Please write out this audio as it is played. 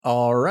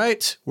All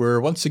right,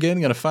 we're once again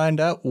going to find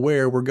out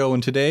where we're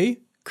going today.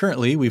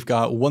 Currently, we've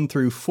got 1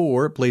 through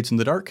 4 Blades in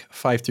the Dark,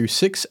 5 through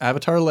 6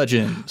 Avatar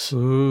Legends.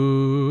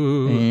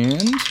 Ooh.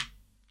 And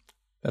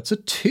that's a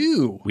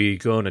 2. We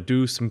gonna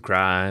do some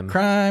crime.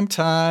 Crime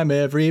time,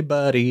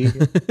 everybody.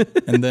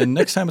 And then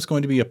next time it's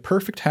going to be a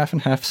perfect half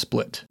and half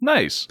split.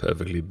 Nice.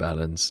 Perfectly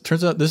balanced.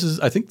 Turns out this is,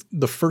 I think,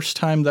 the first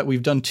time that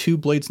we've done 2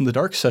 Blades in the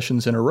Dark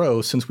sessions in a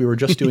row since we were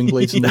just doing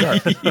Blades in the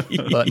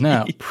Dark. But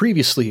now,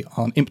 previously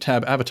on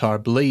ImpTab Avatar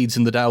Blades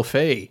in the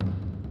Daofei,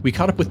 we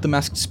caught up with the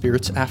masked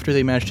spirits after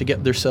they managed to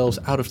get themselves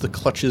out of the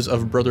clutches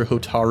of Brother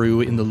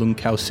Hotaru in the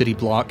Lungkao city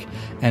block,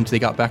 and they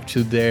got back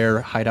to their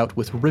hideout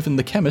with Riven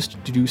the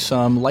chemist to do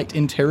some light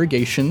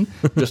interrogation,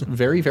 just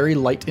very, very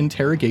light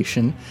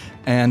interrogation,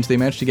 and they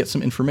managed to get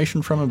some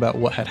information from him about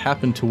what had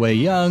happened to Wei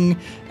Young,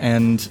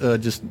 and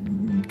just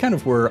kind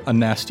of were a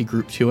nasty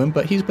group to him,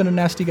 but he's been a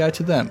nasty guy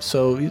to them.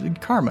 So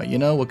karma, you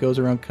know, what goes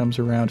around comes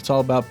around. It's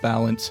all about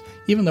balance.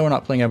 Even though we're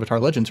not playing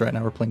Avatar Legends right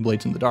now, we're playing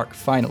Blades in the Dark,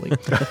 finally.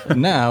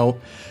 Now,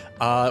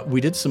 we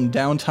did some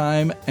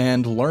downtime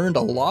and learned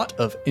a lot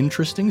of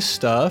interesting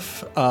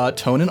stuff.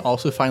 Tonin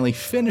also finally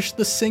finished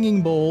the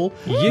singing bowl,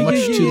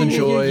 much to the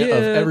joy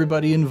of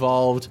everybody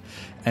involved.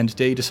 And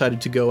Day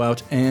decided to go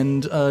out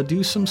and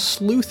do some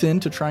sleuthing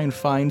to try and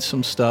find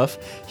some stuff.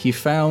 He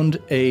found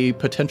a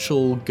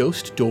potential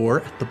ghost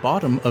door at the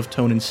bottom of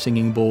Tonin's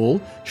singing bowl,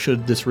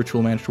 should this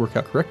ritual manage to work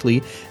out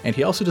correctly. And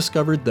he also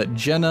discovered that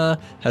Jenna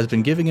has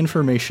been giving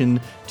information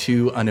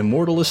to an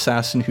immortal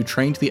assassin who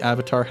trained the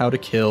Avatar how to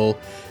kill.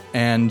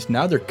 And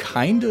now they're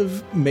kind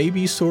of,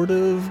 maybe sort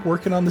of,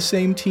 working on the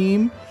same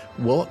team.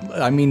 Well,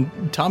 I mean,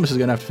 Thomas is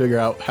going to have to figure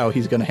out how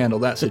he's going to handle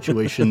that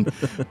situation.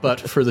 But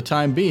for the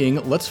time being,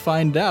 let's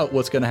find out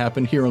what's going to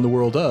happen here in the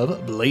world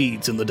of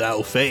Blades in the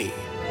Daofei.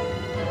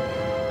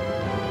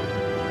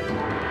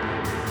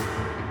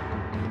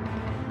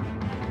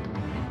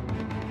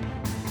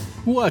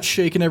 What's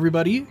shaking,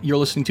 everybody? You're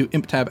listening to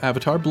ImpTab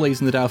Avatar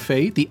Blades in the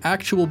Daofei, the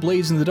actual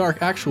Blades in the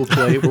Dark actual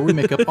play where we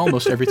make up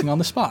almost everything on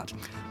the spot.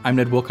 I'm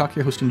Ned Wilcock,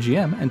 your host and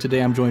GM, and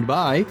today I'm joined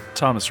by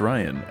Thomas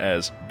Ryan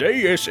as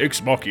Deus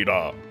Ex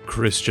Machina.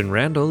 Christian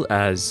Randall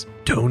as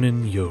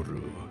Tonin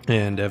Yoru.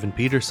 And Evan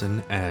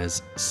Peterson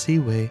as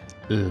Siwei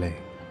Lei.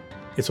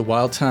 It's a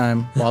wild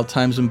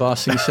times in Ba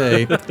Sing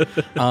Se.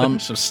 Some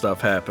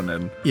stuff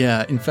happening.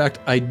 Yeah, in fact,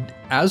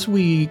 as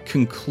we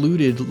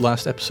concluded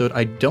last episode,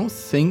 I don't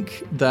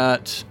think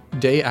that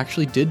Day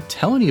actually did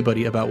tell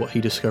anybody about what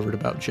he discovered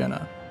about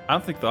Jenna. I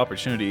don't think the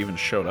opportunity even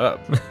showed up.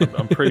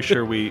 I'm pretty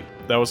sure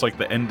that was like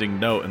the ending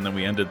note, and then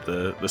we ended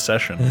the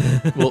session.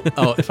 Well,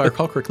 if I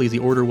recall correctly, the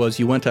order was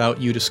you went out,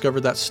 you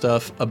discovered that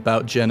stuff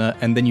about Jenna,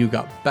 and then you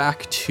got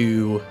back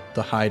to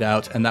the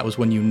hideout, and that was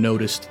when you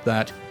noticed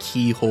that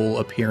keyhole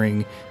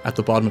appearing at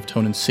the bottom of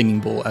Tonin's singing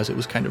bowl as it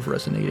was kind of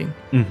resonating.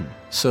 Mm-hmm.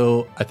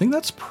 So I think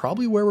that's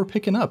probably where we're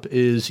picking up,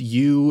 is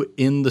you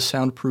in the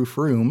soundproof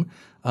room,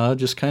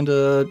 just kind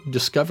of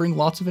discovering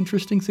lots of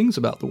interesting things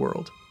about the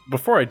world.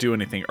 Before I do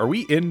anything, are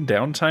we in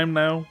downtime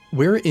now?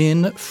 We're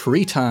in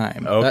free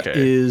time. Okay. That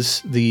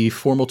is the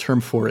formal term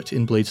for it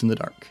in Blades in the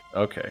Dark.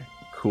 Okay,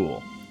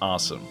 cool.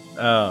 Awesome.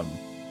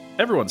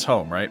 Everyone's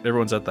home, right?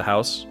 Everyone's at the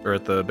house or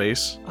at the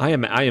base? I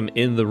am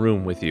in the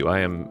room with you. I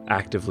am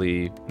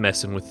actively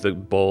messing with the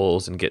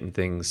bowls and getting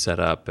things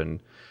set up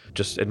and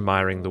just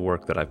admiring the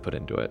work that I've put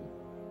into it.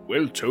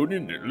 Well,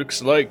 Tonin, it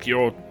looks like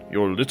your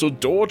little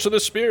door to the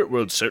spirit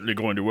world's certainly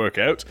going to work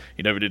out.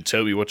 You never did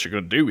tell me what you're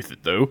going to do with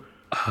it, though.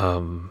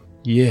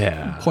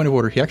 Yeah. Point of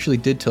order, he actually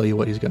did tell you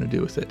what he's going to do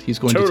with it. He's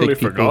going Totally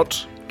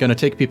to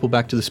take people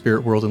back to the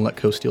spirit world and let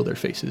Ko steal their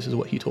faces, is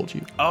what he told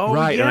you. Oh,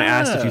 right, yeah. And I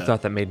asked if you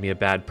thought that made me a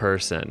bad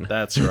person.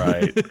 That's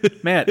right.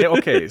 Man,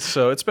 okay,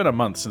 so it's been a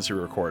month since we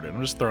recorded.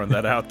 I'm just throwing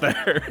that out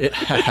there. It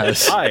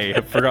has. I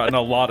have forgotten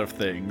a lot of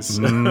things.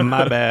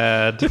 My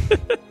bad.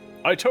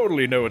 I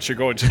totally know what you're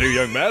going to do,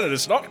 young man, and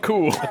it's not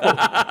cool.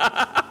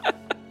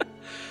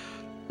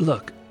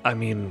 Look, I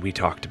mean, we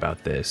talked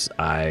about this.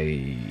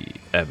 I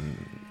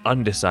am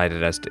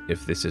undecided as to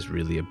if this is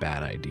really a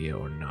bad idea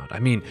or not. I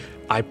mean,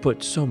 I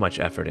put so much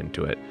effort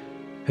into it.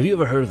 Have you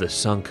ever heard of the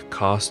sunk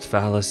cost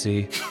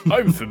fallacy?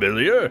 I'm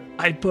familiar.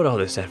 I put all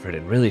this effort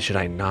in. Really, should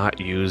I not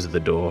use the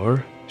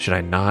door? Should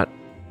I not?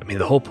 I mean,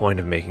 the whole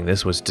point of making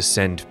this was to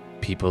send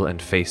people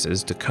and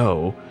faces to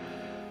Ko.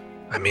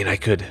 I mean, I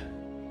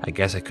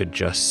guess I could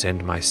just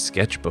send my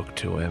sketchbook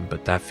to him,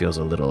 but that feels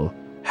a little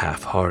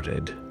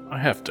half-hearted. I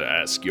have to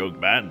ask, young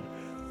man,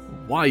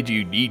 why do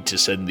you need to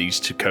send these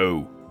to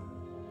Ko?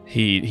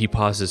 He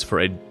pauses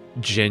for a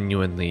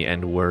genuinely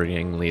and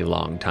worryingly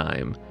long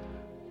time.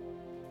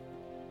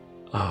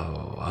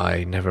 Oh,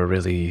 I never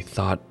really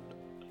thought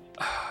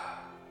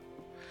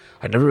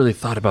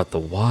about the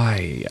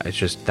why.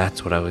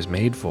 That's what I was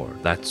made for.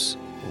 That's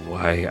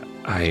why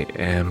I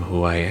am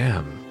who I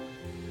am.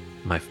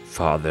 My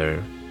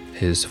father,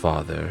 his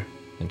father,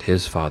 and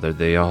his father,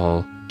 they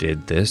all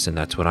did this, and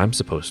that's what I'm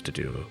supposed to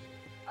do.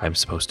 I'm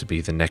supposed to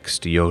be the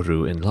next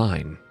Yoru in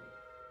line.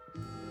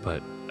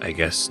 But I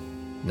guess,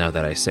 now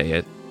that I say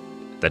it,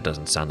 that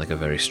doesn't sound like a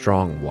very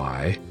strong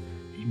why.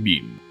 You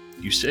mean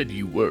You said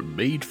you were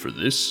made for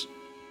this,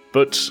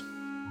 but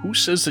who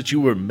says that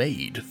you were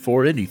made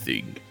for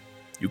anything?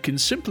 You can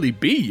simply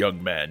be,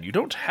 young man. You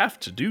don't have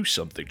to do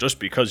something just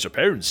because your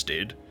parents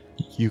did.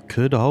 You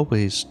could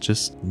always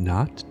just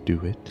not do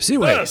it.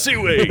 Seaway!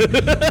 Seaway!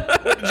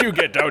 How did you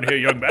get down here,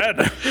 young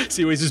man?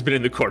 Seaway's just been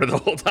in the corner the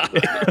whole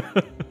time.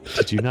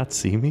 Did you not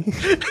see me?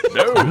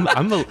 No.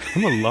 I'm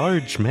a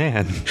large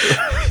man.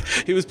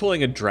 He was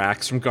pulling a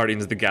Drax from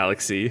Guardians of the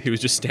Galaxy. He was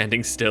just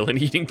standing still and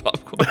eating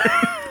popcorn.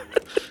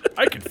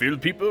 I can feel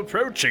people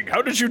approaching.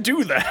 How did you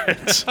do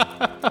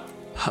that?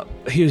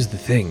 Here's the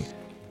thing,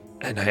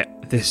 and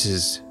this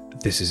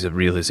is a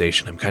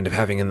realization I'm kind of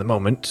having in the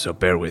moment, so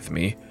bear with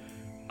me.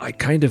 I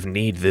kind of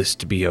need this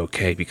to be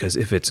okay, because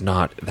if it's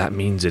not, that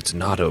means it's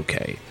not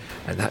okay.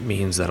 And that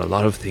means that a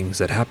lot of things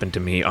that happen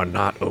to me are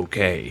not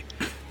okay.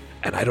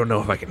 And I don't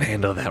know if I can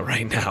handle that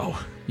right now.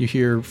 You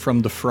hear from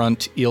the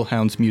front,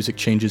 Eelhound's music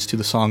changes to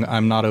the song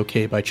I'm Not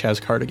Okay by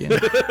Chaz Cardigan.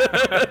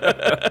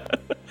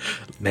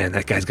 Man,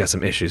 that guy's got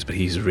some issues, but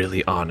he's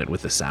really on it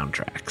with the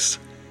soundtracks.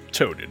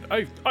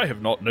 Tonin, I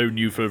have not known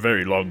you for a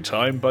very long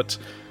time, but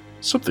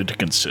something to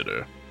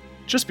consider.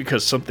 Just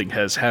because something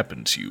has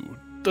happened to you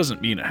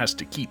doesn't mean it has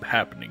to keep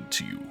happening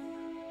to you.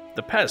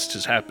 The past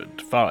has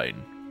happened,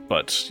 fine,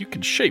 but you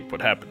can shape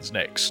what happens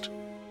next.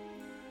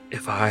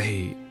 If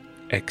I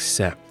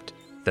accept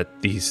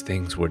that these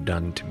things were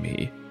done to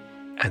me,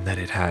 and that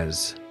it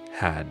has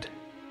had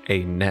a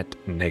net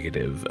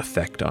negative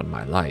effect on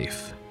my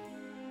life,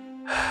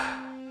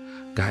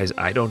 guys,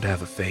 I don't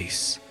have a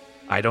face.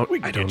 We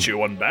can get you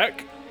one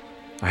back.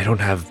 I don't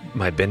have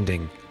my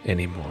bending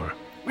anymore.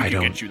 We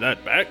can get you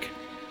that back.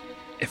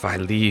 If I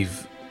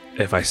leave,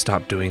 if I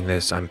stop doing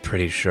this, I'm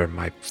pretty sure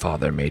my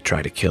father may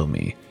try to kill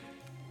me.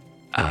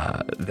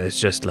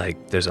 There's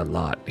a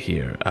lot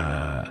here.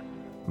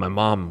 My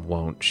mom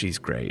won't. She's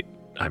great,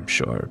 I'm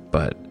sure,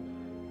 but...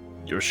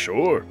 You're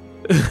sure?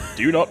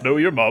 Do you not know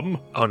your mom?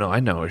 Oh, no, I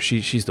know her.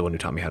 She's the one who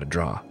taught me how to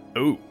draw.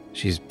 Oh.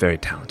 She's a very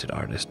talented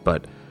artist,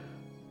 but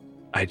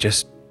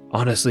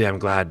honestly, I'm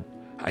glad...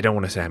 I don't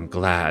want to say I'm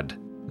glad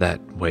that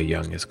Wei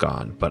Young is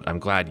gone, but I'm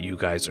glad you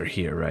guys are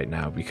here right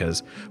now,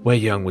 because Wei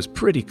Young was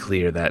pretty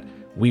clear that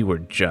we were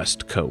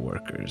just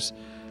co-workers,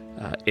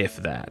 if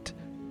that.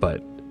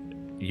 But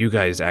you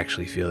guys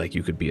actually feel like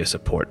you could be a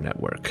support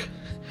network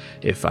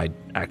if I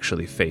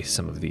actually face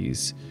some of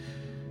these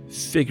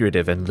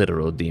figurative and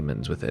literal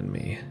demons within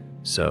me.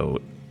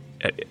 So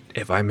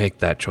if I make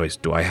that choice,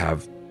 do I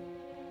have...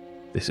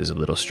 This is a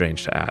little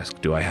strange to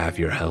ask. Do I have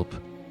your help?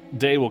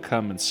 Day will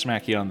come and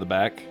smack you on the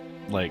back.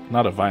 Like,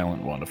 not a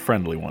violent one, a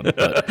friendly one.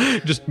 But,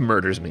 just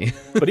murders me.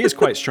 but he is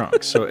quite strong,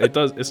 so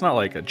it's not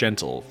like a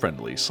gentle,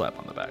 friendly slap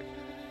on the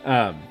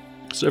back.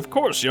 So of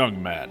course,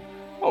 young man.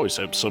 Always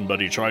help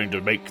somebody trying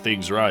to make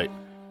things right.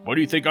 What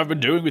do you think I've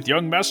been doing with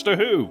young Master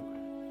Who?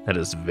 That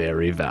is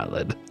very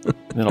valid.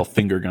 Then I'll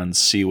finger gun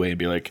Seaway and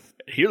be like,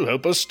 He'll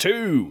help us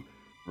too,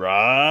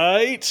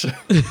 right?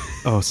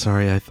 Oh,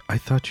 sorry. I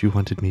thought you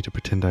wanted me to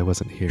pretend I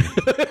wasn't here.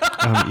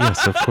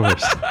 Yes, of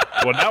course.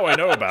 Well, now I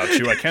know about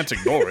you. I can't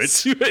ignore it.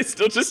 Seaway's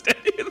still just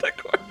standing in the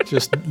corner.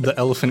 Just the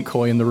elephant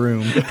koi in the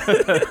room.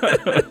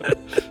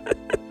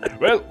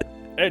 Well,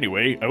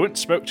 anyway, I went and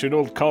spoke to an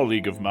old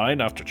colleague of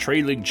mine after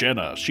trailing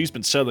Jenna. She's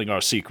been selling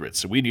our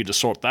secrets, and we need to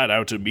sort that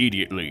out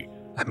immediately.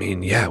 I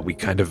mean, yeah, we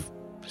kind of...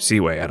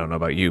 Seaway, I don't know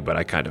about you, but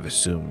I kind of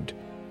assumed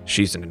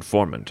she's an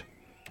informant.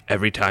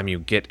 Every time you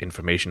get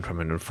information from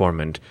an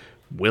informant,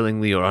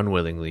 willingly or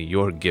unwillingly,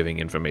 you're giving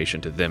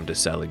information to them to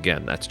sell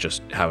again. That's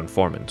just how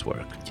informants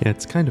work. Yeah,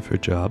 it's kind of her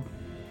job.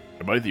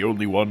 Am I the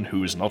only one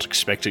who is not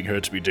expecting her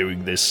to be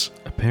doing this?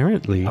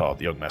 Apparently. Oh,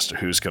 the young Master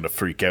Who's gonna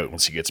freak out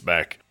once he gets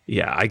back.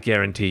 Yeah, I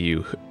guarantee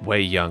you, Wei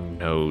Young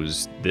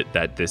knows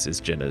that this is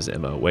Jenna's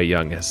MO. Wei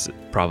Young has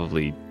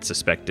probably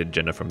suspected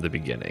Jenna from the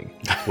beginning.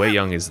 Wei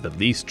Young is the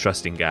least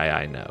trusting guy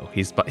I know.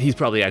 He's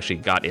probably actually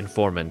got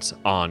informants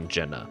on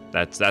Jenna.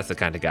 That's the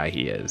kind of guy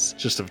he is.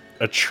 just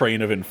a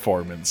train of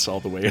informants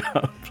all the way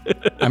up.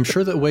 I'm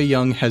sure that Wei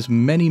Young has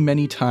many,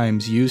 many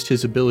times used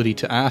his ability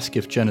to ask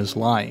if Jenna's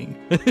lying.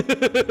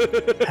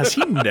 Has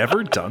he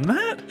never done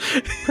that?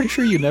 Pretty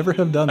sure you never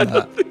have done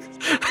that.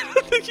 I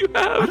don't think you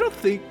have. I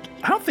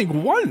don't think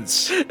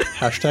once.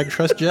 Hashtag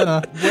trust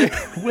Jenna.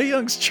 Wei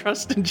Young's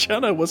trust in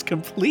Jenna was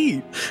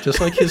complete. Just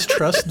like his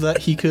trust that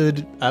he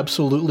could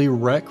absolutely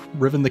wreck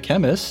Riven the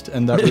Chemist,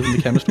 and that Riven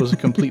the Chemist was a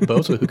complete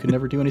bozo who could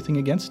never do anything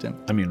against him.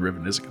 I mean,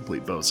 Riven is a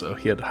complete bozo.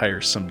 He had to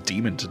hire some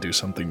demon to do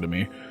something to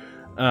me.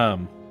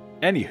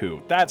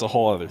 Anywho, that's a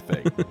whole other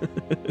thing.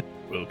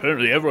 Well,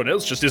 apparently everyone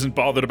else just isn't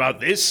bothered about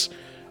this.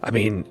 I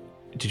mean,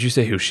 did you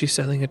say who she's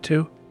selling it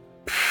to?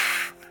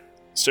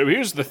 So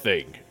here's the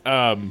thing.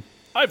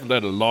 I've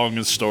led a long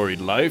and storied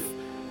life.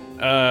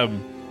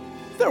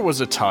 There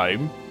was a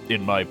time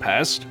in my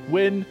past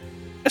when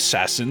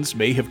assassins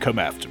may have come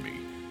after me,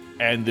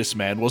 and this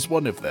man was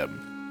one of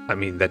them. I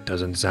mean, that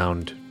doesn't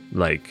sound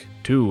like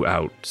too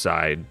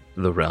outside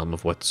the realm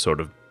of what's sort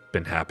of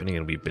been happening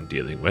and we've been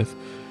dealing with.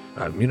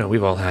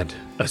 We've all had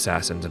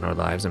assassins in our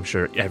lives. I'm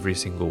sure every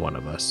single one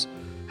of us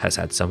has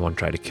had someone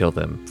try to kill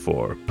them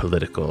for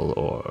political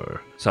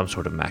or some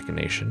sort of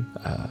machination,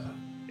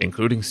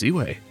 including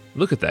Seaway.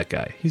 Look at that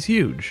guy. He's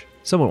huge.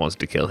 Someone wants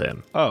to kill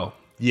him. Oh,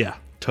 yeah,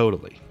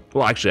 totally.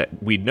 Well, actually,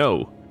 we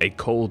know a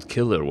cold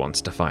killer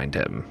wants to find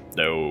him.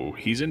 No,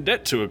 he's in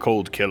debt to a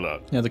cold killer.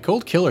 Yeah, the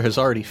cold killer has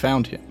already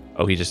found him.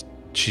 Oh,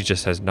 she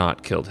just has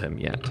not killed him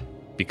yet.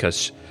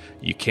 Because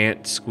you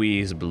can't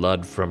squeeze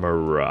blood from a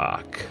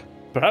rock.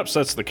 Perhaps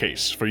that's the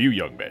case for you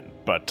young men,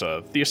 but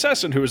the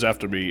assassin who is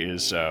after me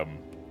is,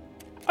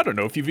 I don't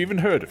know if you've even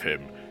heard of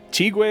him.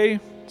 Tigwe?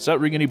 Does that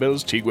ring any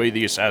bells? Tigwe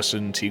the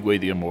assassin, Tigwe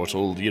the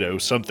immortal,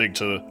 something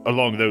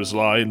along those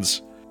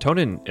lines.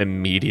 Tonin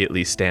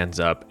immediately stands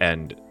up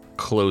and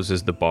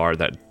closes the bar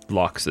that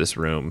locks this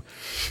room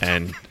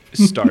and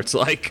starts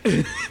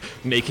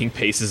making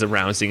paces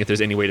around, seeing if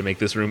there's any way to make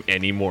this room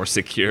any more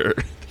secure.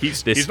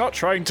 He's not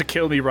trying to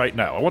kill me right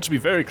now. I want to be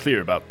very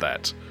clear about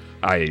that.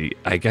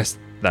 I guess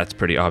that's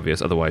pretty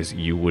obvious, otherwise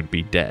you would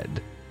be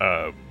dead.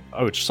 I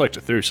would just like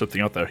to throw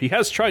something out there. He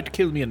has tried to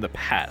kill me in the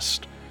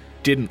past.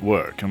 Didn't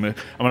work. I'm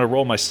gonna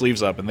roll my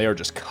sleeves up and they are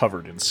just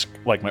covered in,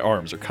 my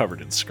arms are covered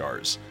in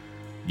scars.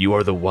 You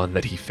are the one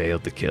that he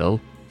failed to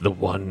kill? The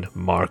one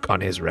mark on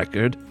his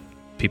record?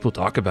 People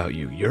talk about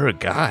you. You're a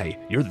guy.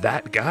 You're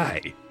that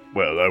guy.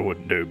 Well, I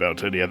wouldn't know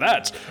about any of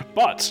that,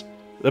 but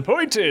the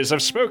point is,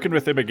 I've spoken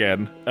with him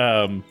again,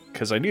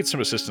 because I need some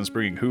assistance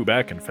bringing Who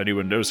back, and if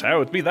anyone knows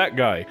how, it'd be that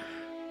guy.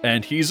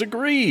 And he's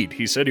agreed.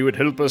 He said he would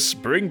help us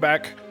bring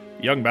back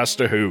young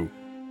Master Who.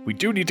 We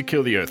do need to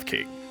kill the Earth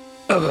King.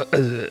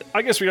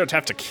 I guess we don't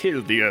have to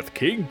kill the Earth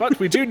King, but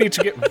we do need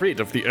to get rid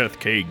of the Earth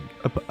King.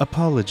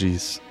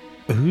 Apologies.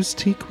 Who's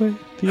Tikwe,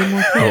 the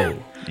immortal? Oh,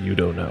 you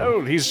don't know.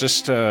 Oh, he's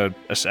just an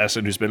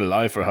assassin who's been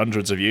alive for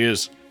hundreds of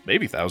years.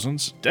 Maybe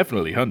thousands.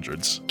 Definitely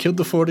hundreds. Killed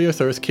the 40th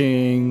Earth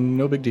King.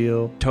 No big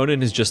deal.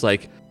 Tonin is just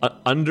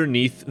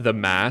underneath the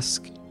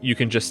mask, you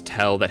can just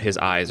tell that his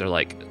eyes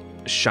are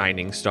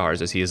shining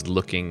stars as he is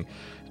looking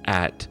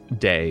at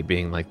Day,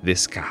 being like,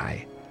 this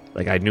guy.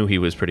 I knew he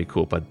was pretty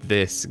cool, but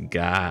this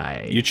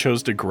guy. You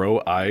chose to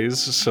grow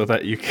eyes so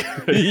that you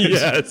could...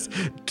 Yes,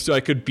 so I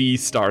could be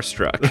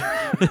starstruck.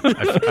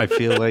 I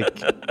feel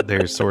like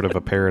there's sort of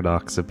a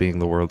paradox of being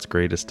the world's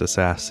greatest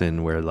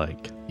assassin where,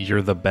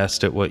 you're the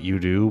best at what you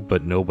do,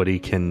 but nobody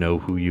can know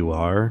who you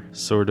are,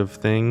 sort of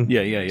thing.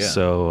 Yeah.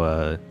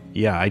 So,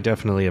 I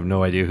definitely have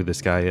no idea who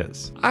this guy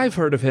is. I've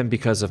heard of him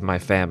because of my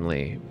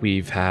family.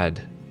 We've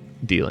had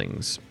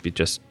dealings,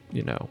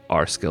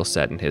 our skill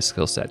set and his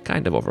skill set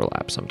kind of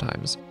overlap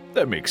sometimes.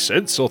 That makes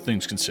sense, all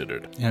things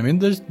considered. Yeah, I mean,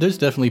 there's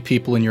definitely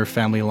people in your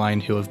family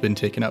line who have been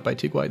taken out by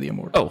Tigwai the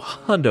Immortal. Oh,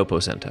 Hundo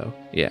Pocento,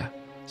 yeah.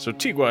 So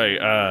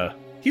Tigwai,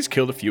 he's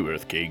killed a few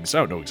Earth Kings. I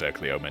don't know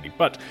exactly how many,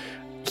 but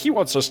he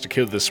wants us to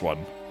kill this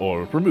one,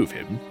 or remove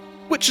him,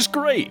 which is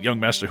great. Young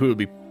Master Who will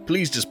be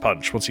pleased as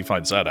punch once he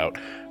finds that out.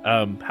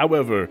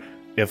 However,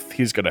 if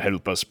he's going to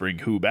help us bring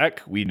Who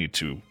back, we need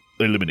to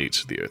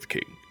eliminate the Earth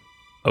King.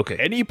 Okay.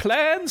 Any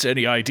plans?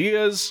 Any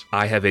ideas?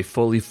 I have a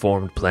fully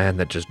formed plan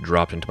that just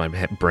dropped into my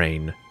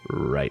brain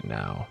right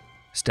now.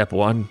 Step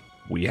 1,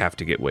 we have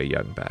to get Wei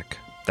Young back.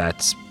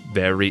 That's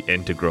very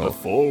integral.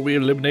 Before we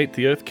eliminate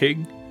the Earth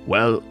King?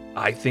 Well,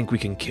 I think we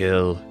can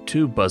kill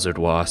 2 buzzard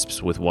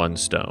wasps with 1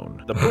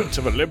 stone. The point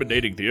of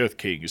eliminating the Earth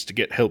King is to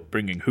get help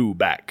bringing Who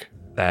back.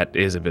 That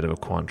is a bit of a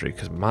quandary,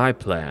 because my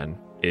plan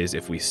is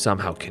if we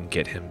somehow can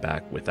get him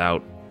back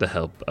without the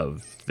help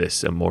of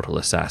this immortal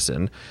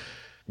assassin,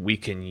 we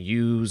can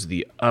use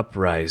the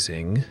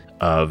uprising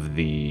of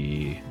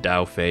the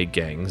Daofei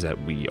gangs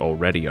that we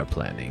already are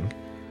planning,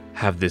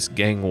 have this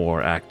gang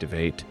war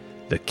activate,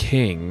 the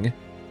king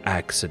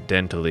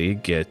accidentally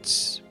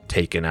gets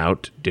taken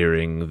out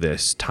during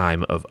this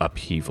time of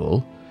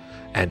upheaval,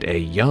 and a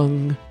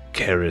young,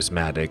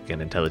 charismatic,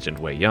 and intelligent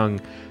Wei Young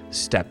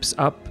steps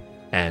up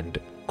and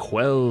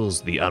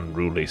quells the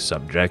unruly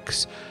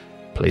subjects,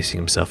 placing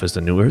himself as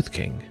the new Earth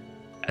King.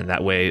 And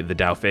that way, the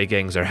Daofei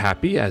gangs are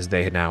happy as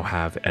they now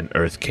have an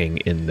Earth King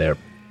in their,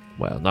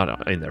 well,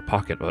 not in their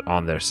pocket, but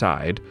on their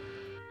side.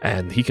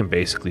 And he can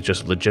basically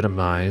just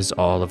legitimize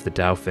all of the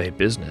Daofei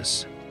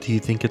business. Do you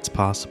think it's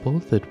possible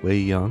that Wei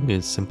Young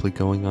is simply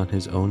going on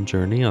his own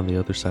journey on the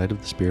other side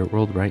of the spirit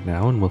world right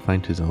now and will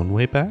find his own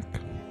way back?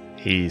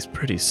 He's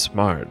pretty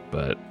smart,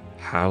 but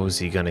how's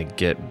he gonna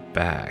get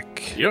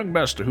back? Young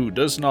Master Who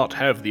does not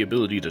have the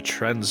ability to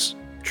transport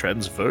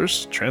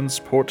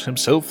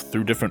himself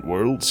through different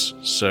worlds,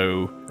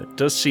 so it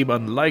does seem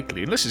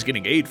unlikely, unless he's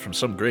getting aid from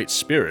some great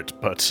spirit,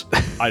 but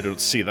I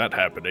don't see that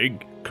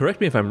happening. Correct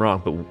me if I'm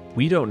wrong, but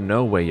we don't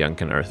know Wei Young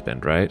can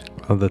earthbend, right?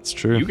 Oh, that's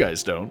true. You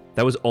guys don't.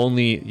 That was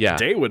only, yeah.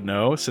 Day would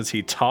know, since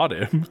he taught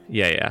him.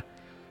 Yeah.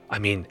 I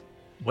mean,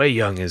 Wei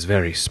Young is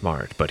very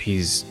smart, but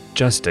he's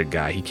just a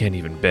guy. He can't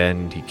even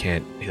bend. He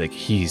can't,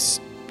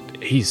 he's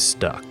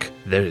stuck.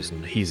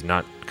 He's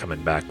not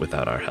coming back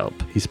without our help.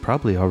 He's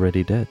probably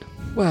already dead.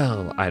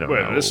 Well, I don't know.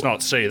 Well, let's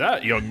not say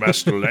that, young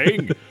Master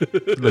Lang.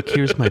 Look,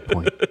 here's my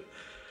point.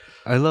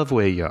 I love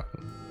Wei Young,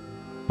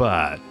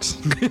 but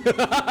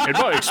In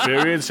my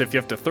experience, if you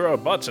have to throw a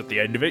butt at the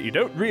end of it, you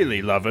don't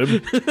really love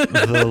him.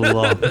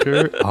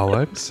 all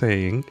I'm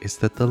saying is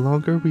that the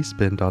longer we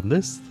spend on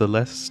this, the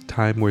less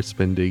time we're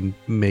spending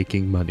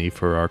making money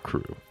for our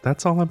crew.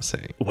 That's all I'm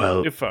saying.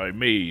 Well, If I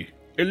may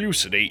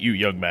elucidate you,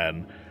 young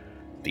man,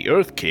 the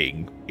Earth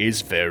King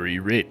is very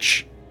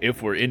rich.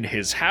 If we're in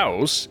his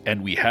house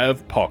and we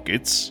have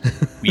pockets,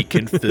 we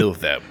can fill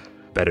them.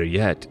 better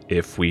yet,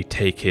 if we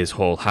take his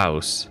whole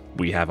house,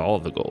 we have all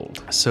the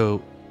gold.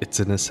 So it's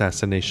an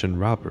assassination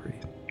robbery.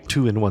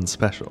 2-in-1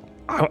 special.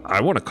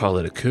 I want to call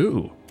it a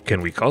coup.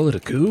 Can we call it a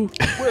coup?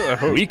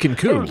 Well, We can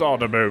coup. Hold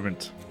on a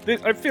moment.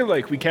 I feel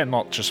like we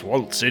cannot just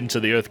waltz into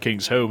the Earth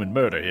King's home and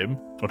murder him.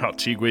 We're not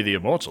Tigwe the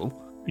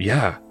Immortal.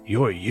 Yeah,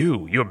 you're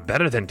you. You're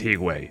better than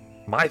Tigwe.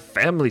 My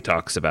family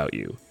talks about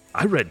you.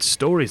 I read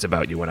stories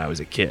about you when I was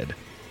a kid.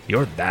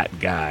 You're that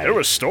guy. There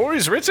were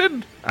stories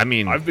written? I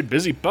mean, I've been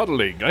busy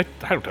puddling. I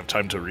don't have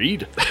time to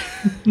read.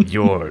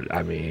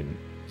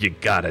 you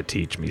gotta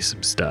teach me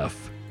some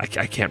stuff. I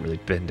can't really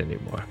bend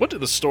anymore. What do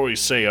the stories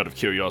say out of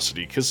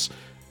curiosity? Because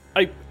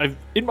I've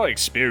in my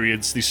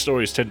experience, these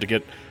stories tend to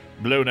get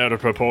blown out of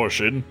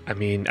proportion. I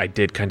mean, I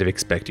did kind of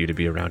expect you to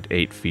be around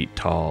 8 feet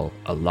tall,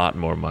 a lot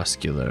more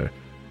muscular,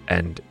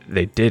 and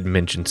they did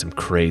mention some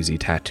crazy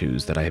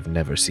tattoos that I have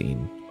never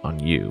seen on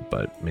you,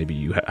 but maybe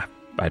you have.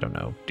 I don't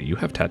know. Do you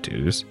have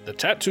tattoos? The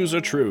tattoos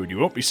are true, and you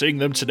won't be seeing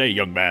them today,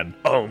 young man.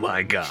 Oh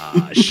my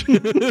gosh.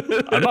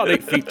 I'm not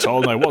 8 feet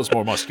tall, and I was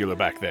more muscular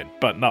back then,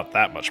 but not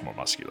that much more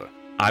muscular.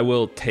 I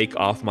will take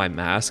off my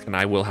mask and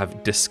I will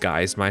have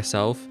disguised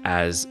myself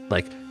as,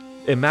 like,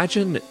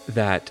 imagine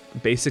that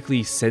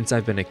basically since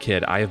I've been a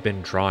kid, I have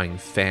been drawing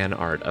fan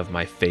art of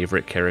my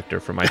favorite character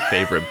from my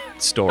favorite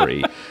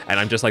story. And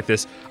I'm just like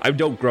this. I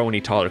don't grow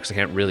any taller because I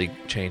can't really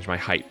change my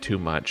height too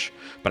much.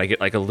 But I get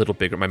like a little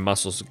bigger. My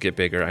muscles get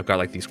bigger. I've got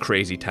like these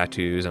crazy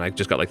tattoos and I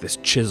just got like this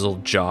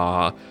chiseled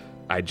jaw.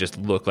 I just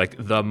look like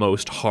the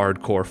most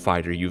hardcore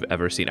fighter you've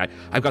ever seen.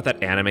 I've got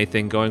that anime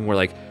thing going where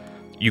like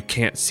you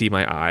can't see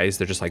my eyes.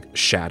 They're just like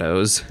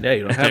shadows. Yeah,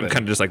 you don't have I'm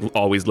kind of just like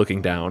always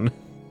looking down.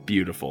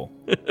 Beautiful.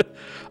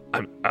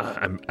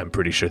 I'm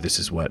pretty sure this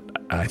is what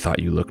I thought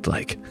you looked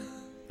like.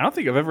 I don't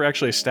think I've ever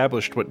actually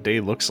established what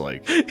Day looks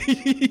like.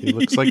 He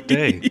looks like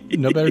Day.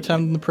 No better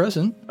time than the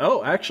present.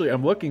 Oh, actually,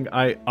 I'm looking.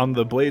 On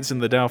the blades in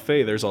the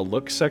Daofei, there's a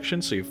look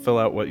section, so you fill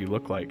out what you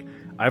look like.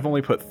 I've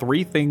only put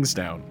 3 things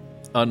down: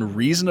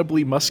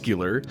 unreasonably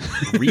muscular,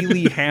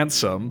 really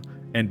handsome,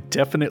 and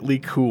definitely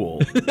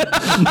cool.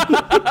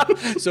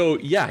 So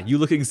yeah, you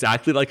look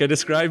exactly like I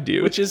described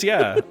you. Which is,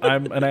 yeah,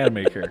 I'm an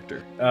anime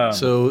character.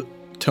 So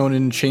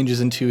Tonin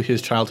changes into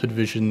his childhood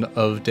vision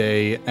of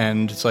Day,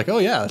 and it's like, oh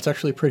yeah, it's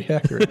actually pretty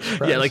accurate.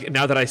 Yeah, like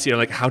now that I see it, I'm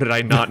like, how did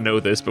I not know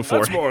this before?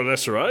 That's more or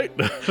less right.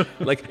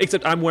 Like,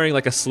 except I'm wearing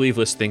like a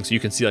sleeveless thing, so you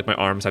can see like my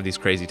arms have these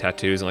crazy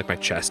tattoos, and like my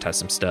chest has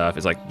some stuff.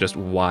 It's like just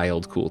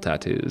wild, cool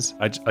tattoos.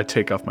 I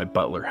take off my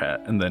butler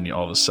hat, and then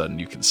all of a sudden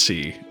you can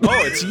see,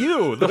 oh, it's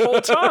you the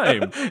whole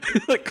time.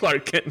 Like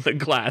Clark Kent in the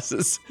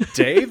glasses.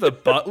 Day the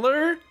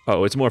butler?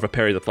 Oh, it's more of a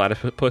Perry the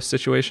Platypus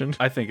situation.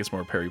 I think it's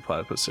more a Perry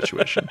Platypus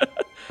situation.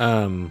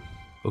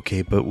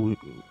 Okay, but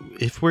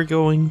if we're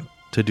going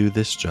to do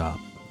this job,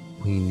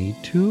 we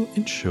need to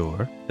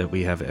ensure that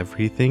we have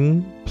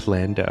everything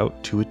planned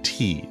out to a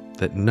T,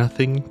 that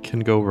nothing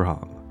can go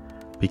wrong.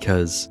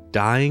 Because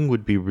dying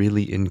would be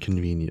really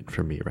inconvenient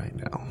for me right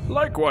now.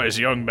 Likewise,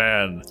 young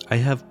man. I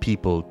have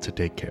people to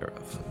take care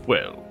of.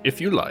 Well, if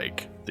you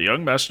like, the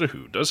young Master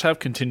Who does have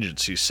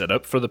contingencies set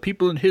up for the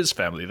people in his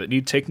family that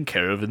need taken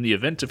care of in the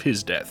event of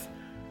his death.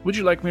 Would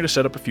you like me to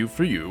set up a few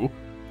for you?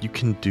 You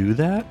can do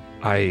that?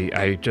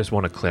 I just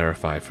want to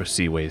clarify for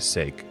Seaway's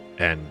sake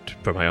and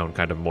for my own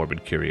kind of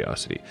morbid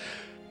curiosity.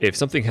 If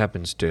something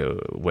happens to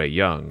Wei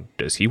Young,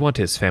 does he want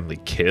his family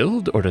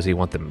killed or does he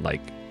want them, like,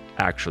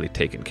 actually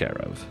taken care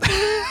of?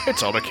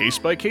 It's on a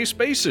case-by-case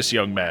basis,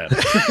 young man.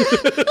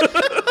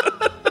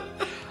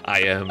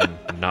 I am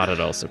not at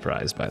all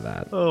surprised by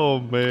that. Oh,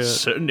 man.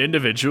 Certain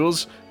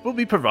individuals will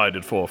be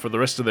provided for the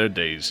rest of their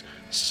days.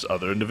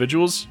 Other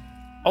individuals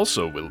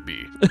also will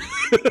be.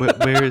 What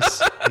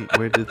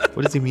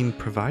does he mean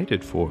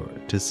provided for?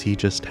 Does he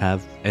just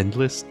have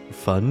endless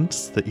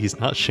funds that he's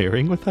not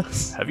sharing with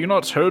us? Have you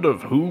not heard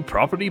of Who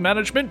Property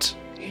Management?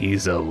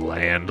 He's a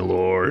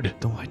landlord.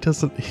 Then why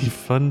doesn't he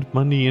fund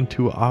money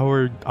into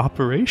our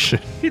operation?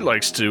 He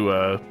likes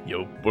to,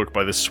 work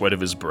by the sweat of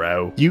his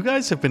brow. You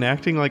guys have been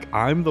acting like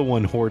I'm the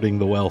one hoarding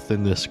the wealth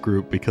in this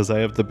group because I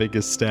have the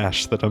biggest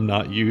stash that I'm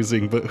not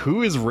using, but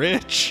who is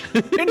rich?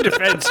 In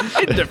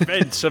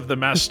defense of the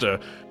master,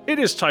 it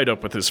is tied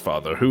up with his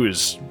father, who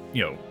is,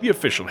 the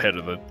official head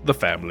of the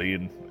family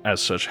and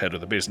as such head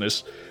of the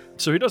business.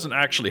 So he doesn't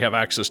actually have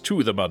access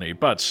to the money,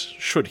 but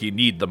should he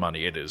need the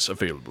money, it is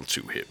available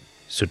to him.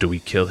 So do we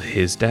kill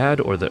his dad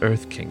or the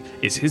Earth King?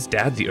 Is his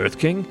dad the Earth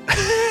King?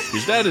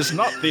 His dad is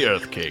not the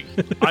Earth King.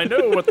 I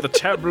know what the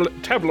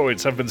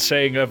tabloids have been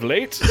saying of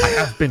late. I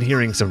have been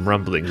hearing some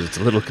rumblings. It's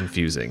a little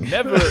confusing.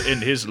 Never in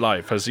his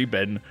life has he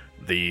been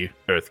the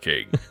Earth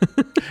King.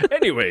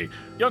 Anyway,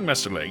 young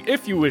Master Lang,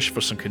 if you wish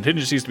for some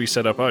contingencies to be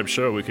set up, I'm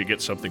sure we could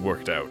get something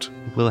worked out.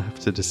 We'll have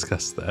to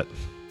discuss that.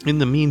 In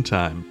the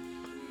meantime,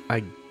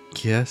 I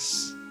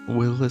guess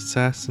we'll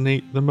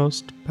assassinate the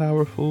most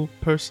powerful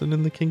person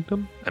in the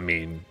kingdom? I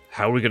mean,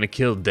 how are we going to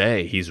kill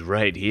Day? He's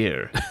right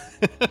here.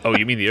 Oh,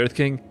 you mean the Earth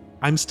King?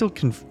 I'm still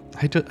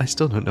I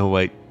still don't know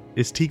why.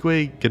 Is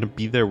Tigwe gonna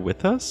be there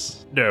with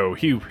us? No,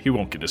 he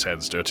won't get his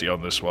hands dirty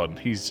on this one.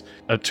 He's,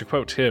 to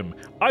quote him,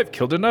 I've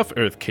killed enough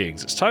Earth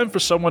Kings. It's time for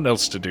someone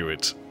else to do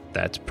it.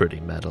 That's pretty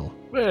metal.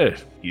 Well,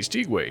 he's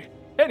Tigwe.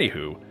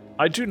 Anywho,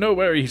 I do know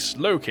where he's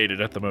located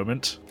at the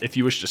moment, if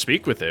you wish to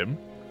speak with him.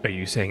 Are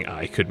you saying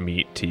I could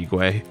meet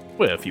Tigwe?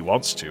 Well, if he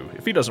wants to.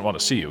 If he doesn't want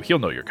to see you, he'll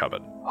know you're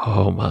coming.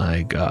 Oh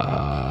my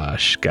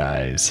gosh,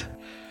 guys.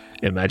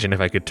 Imagine if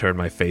I could turn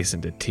my face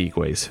into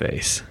Tigwe's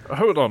face.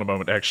 Hold on a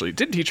moment, actually.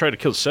 Didn't he try to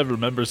kill several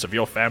members of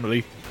your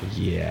family?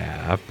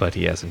 Yeah, but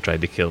he hasn't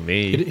tried to kill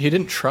me. He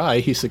didn't try,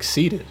 he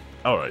succeeded.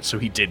 Alright, so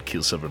he did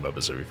kill several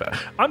members of your family.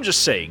 I'm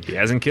just saying, He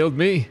hasn't killed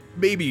me.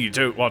 maybe you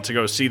don't want to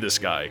go see this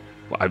guy.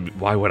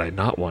 Why would I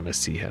not want to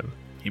see him?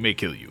 He may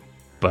kill you.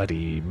 But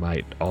he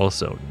might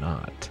also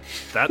not.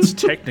 That's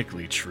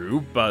technically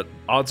true, but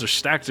odds are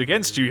stacked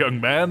against you, young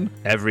man.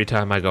 Every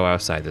time I go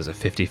outside, there's a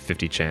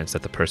 50-50 chance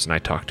that the person I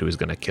talk to is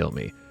going to kill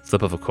me.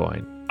 Flip of a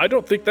coin. I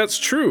don't think that's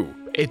true.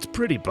 It's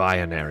pretty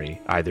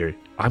binary. Either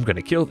I'm going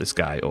to kill this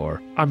guy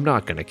or I'm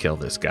not going to kill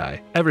this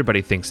guy.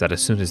 Everybody thinks that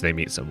as soon as they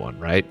meet someone,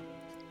 right?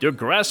 Your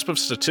grasp of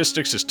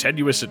statistics is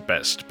tenuous at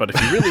best, but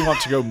if you really want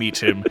to go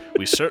meet him,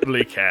 we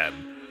certainly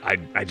can.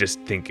 I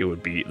just think it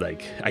would be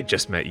like, I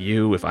just met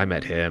you. If I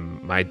met him,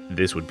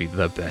 this would be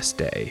the best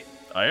day.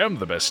 I am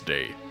the best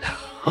day.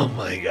 Oh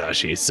my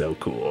gosh, he's so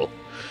cool.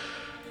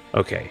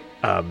 Okay,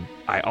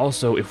 I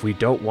also, if we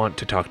don't want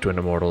to talk to an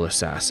immortal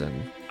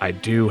assassin, I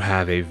do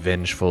have a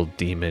vengeful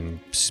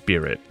demon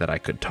spirit that I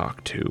could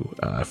talk to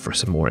for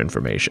some more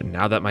information.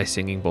 Now that my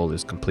singing bowl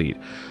is complete.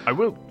 I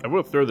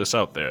will throw this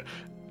out there.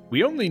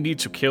 We only need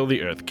to kill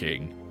the Earth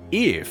King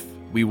if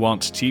we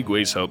want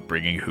Tigwe's help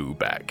bringing Who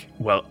back.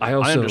 Well, I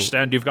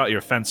understand you've got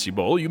your fancy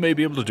bowl. You may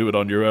be able to do it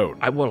on your own.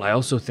 I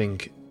also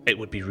think it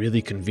would be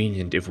really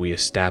convenient if we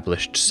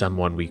established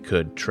someone we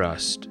could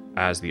trust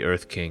as the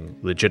Earth King,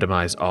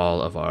 legitimize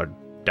all of our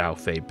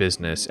Daofei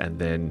business, and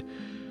then...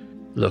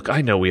 Look,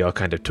 I know we all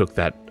kind of took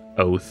that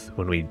oath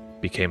when we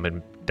became a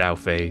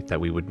Daofei that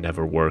we would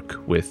never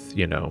work with,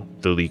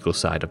 the legal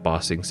side of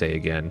bossing, say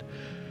again.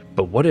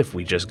 But what if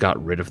we just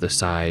got rid of the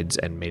sides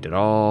and made it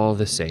all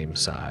the same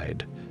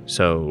side?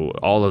 So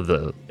all of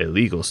the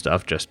illegal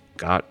stuff just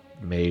got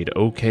made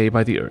okay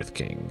by the Earth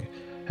King.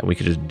 And we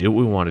could just do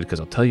what we wanted,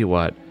 because I'll tell you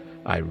what,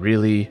 I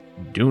really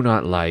do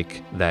not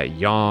like that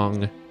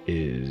Yang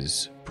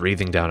is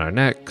breathing down our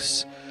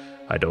necks.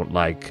 I don't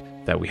like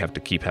that we have to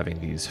keep having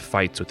these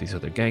fights with these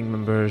other gang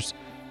members.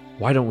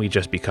 Why don't we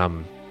just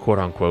become,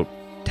 quote-unquote,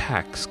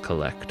 tax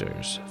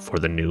collectors for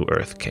the new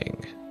Earth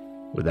King?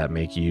 Would that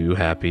make you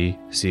happy,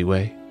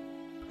 Seaway?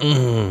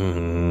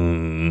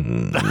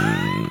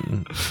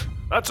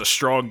 That's a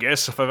strong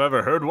guess if I've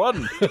ever heard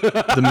one.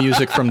 The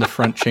music from the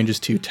front changes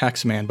to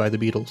Taxman by the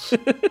Beatles.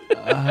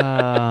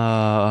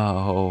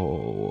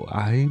 Oh,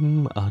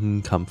 I'm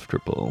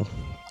uncomfortable.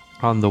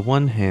 On the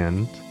one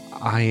hand,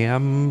 I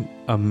am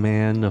a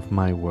man of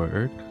my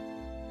word.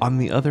 On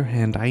the other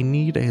hand, I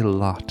need a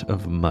lot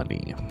of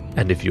money.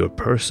 And if your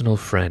personal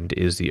friend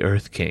is the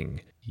Earth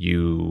King,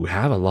 you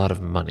have a lot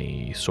of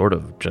money, sort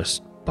of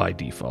just by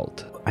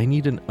default. I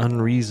need an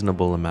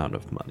unreasonable amount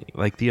of money.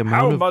 Like the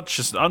How amount much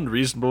is an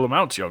unreasonable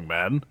amount, young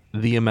man?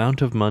 The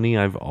amount of money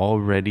I've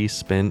already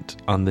spent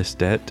on this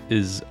debt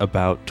is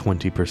about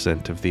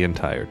 20% of the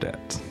entire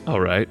debt. All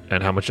right,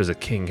 and how much does a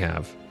king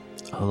have?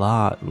 A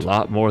lot. A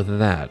lot more than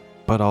that.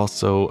 But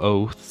also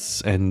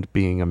oaths and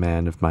being a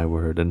man of my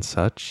word and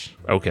such.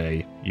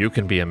 Okay, you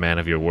can be a man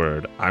of your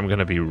word. I'm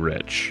gonna be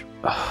rich.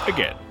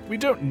 Again, we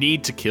don't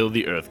need to kill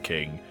the Earth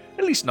King.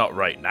 At least not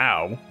right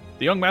now.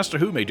 The young Master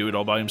Who may do it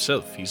all by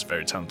himself. He's a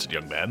very talented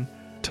young man.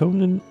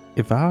 Tonin,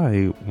 if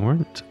I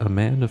weren't a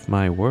man of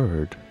my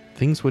word,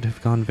 things would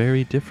have gone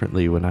very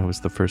differently when I was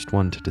the first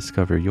one to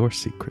discover your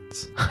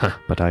secrets.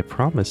 But I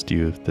promised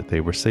you that they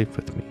were safe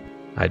with me.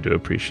 I do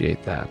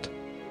appreciate that.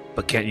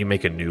 But can't you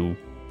make a new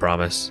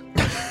promise?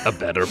 A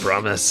better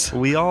promise?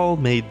 We all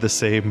made the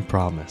same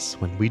promise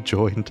when we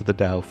joined the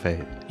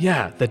Daofei.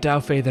 Yeah, the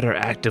Daofei that are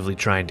actively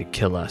trying to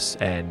kill us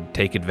and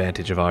take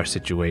advantage of our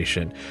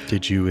situation.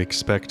 Did you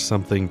expect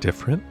something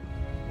different?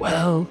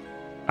 Well,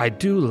 I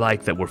do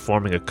like that we're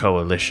forming a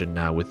coalition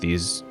now with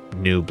these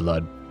new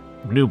blood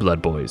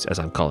boys, as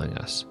I'm calling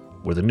us.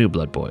 We're the new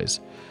blood boys.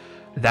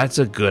 That's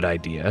a good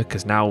idea,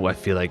 because now I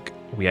feel like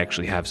we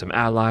actually have some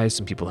allies,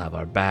 some people have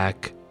our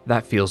back.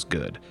 That feels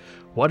good.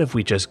 What if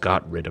we just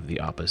got rid of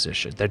the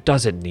opposition? There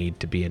doesn't need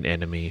to be an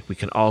enemy. We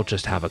can all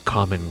just have a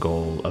common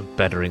goal of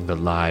bettering the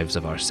lives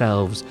of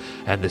ourselves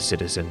and the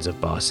citizens of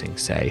Ba Sing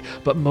Se,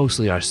 but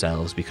mostly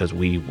ourselves because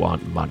we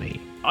want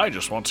money. I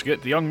just want to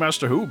get the young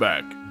Master Who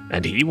back.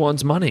 And he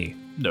wants money.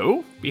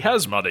 No, he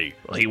has money.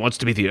 Well, he wants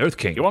to be the Earth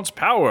King. He wants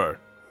power.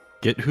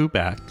 get who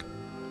back,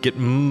 get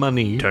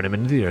money, Turn him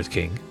into the Earth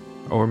King.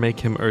 or make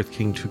him Earth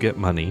King to get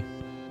money.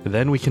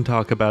 Then we can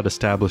talk about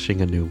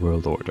establishing a new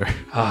world order.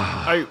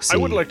 I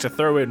would like to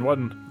throw in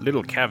one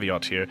little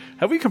caveat here.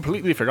 Have we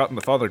completely forgotten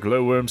the Father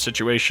Glowworm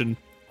situation?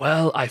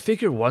 Well, I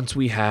figure once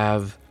we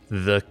have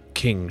the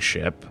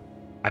kingship,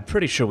 I'm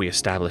pretty sure we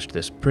established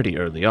this pretty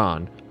early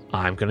on.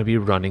 I'm going to be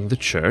running the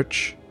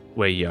church,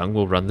 Wei Young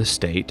will run the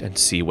state, and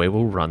Seaway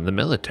will run the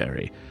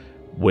military.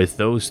 With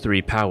those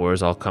three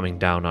powers all coming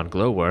down on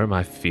Glowworm,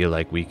 I feel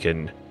like we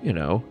can,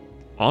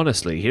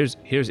 honestly, here's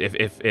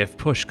if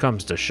push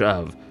comes to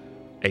shove,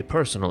 a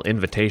personal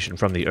invitation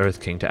from the Earth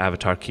King to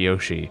Avatar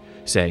Kyoshi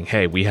saying,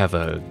 hey, we have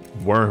a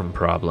worm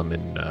problem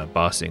in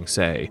Ba Sing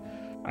Se.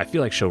 I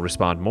feel like she'll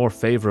respond more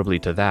favorably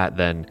to that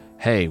than,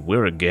 hey,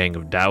 we're a gang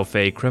of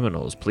Daofei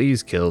criminals.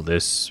 Please kill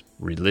this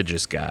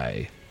religious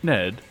guy.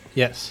 Ned,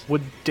 Yes.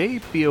 would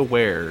Dave be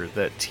aware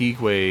that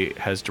Tigwe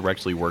has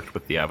directly worked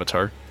with the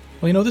Avatar?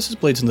 Well, this is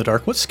Blades in the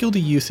Dark. What skill do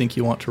you think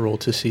you want to roll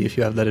to see if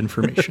you have that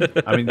information?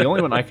 I mean, the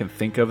only one I can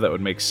think of that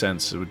would make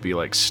sense, it would be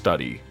like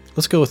study.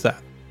 Let's go with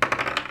that.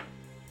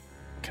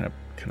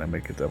 Can I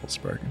make a devil's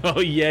bargain? Oh,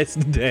 yes,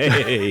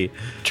 Day.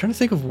 Trying to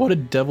think of what a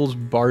devil's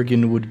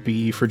bargain would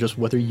be for just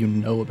whether you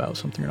know about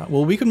something or not.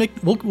 Well,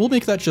 we'll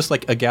make that just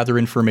like a gather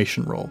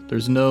information roll.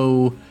 There's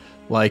no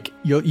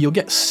you'll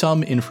get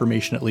some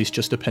information at least,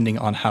 just depending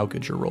on how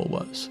good your roll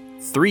was.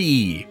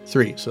 3.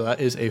 3. So that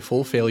is a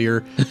full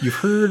failure. You've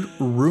heard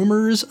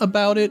rumors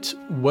about it.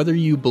 Whether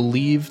you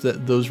believe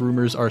that those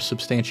rumors are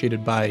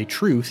substantiated by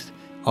truth,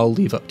 I'll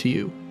leave up to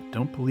you.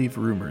 Don't believe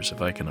rumors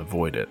if I can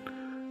avoid it.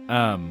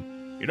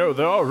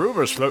 There are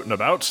rumors floating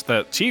about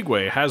that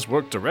Tigwe has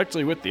worked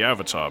directly with the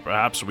Avatar.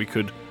 Perhaps we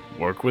could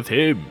work with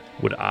him.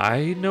 Would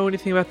I know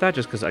anything about that?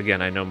 Just because,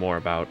 again, I know more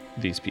about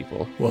these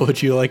people. What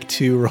would you like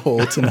to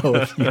roll to know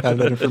if you have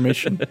that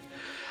information?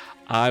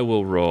 I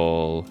will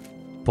roll...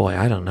 Boy,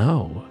 I don't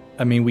know.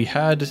 I mean, we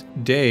had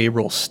Day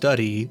roll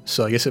study,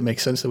 so I guess it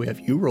makes sense that we have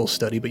you roll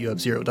study, but you have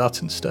 0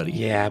 dots in study.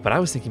 Yeah, but I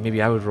was thinking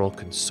maybe I would roll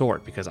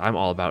consort because I'm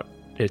all about...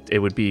 It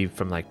would be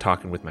from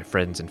talking with my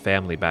friends and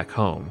family back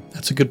home.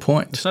 That's a good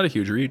point. It's not a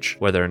huge reach.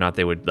 Whether or not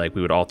they would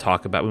we would all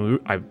talk about.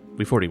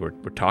 We've already were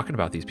talking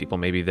about these people.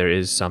 Maybe there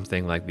is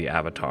something like the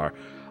Avatar.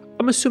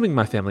 I'm assuming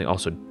my family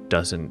also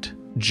doesn't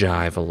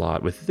jive a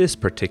lot with this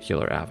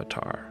particular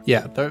Avatar.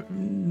 Yeah,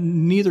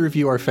 neither of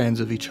you are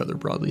fans of each other,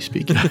 broadly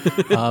speaking.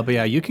 But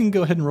yeah, you can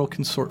go ahead and roll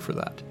consort for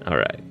that. All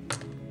right,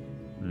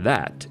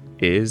 that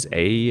is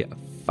a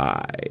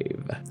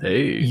 5.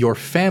 Hey. Your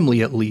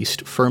family, at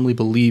least, firmly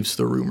believes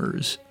the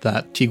rumors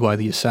that Tigwai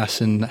the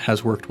Assassin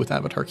has worked with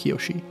Avatar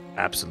Kyoshi.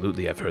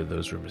 Absolutely, I've heard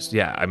those rumors.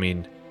 Yeah, I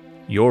mean,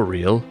 you're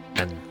real,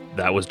 and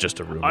that was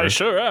just a rumor. I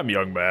sure am,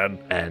 young man.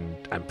 And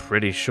I'm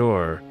pretty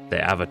sure the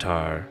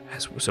Avatar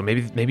has... So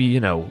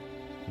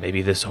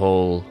maybe this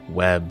whole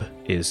web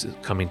is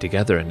coming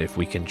together, and if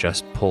we can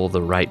just pull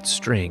the right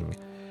string,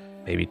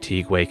 maybe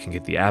Tigwai can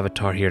get the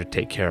Avatar here to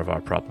take care of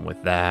our problem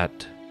with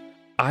that.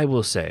 I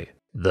will say...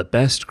 The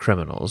best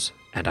criminals,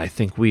 and I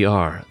think we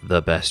are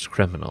the best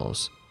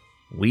criminals,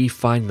 we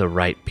find the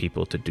right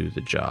people to do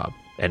the job.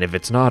 And if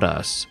it's not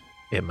us,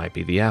 it might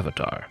be the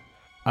Avatar.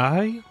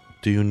 I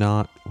do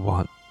not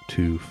want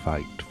to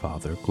fight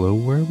Father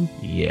Glowworm.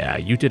 Yeah,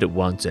 you did it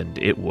once and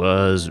it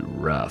was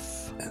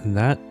rough. And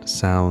that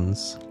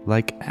sounds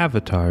like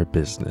Avatar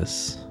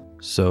business.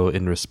 So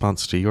in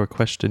response to your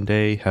question,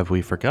 Day, have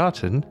we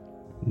forgotten?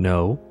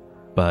 No,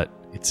 but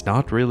it's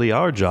not really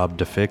our job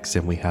to fix,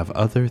 and we have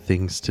other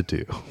things to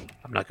do.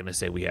 I'm not going to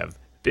say we have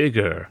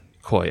bigger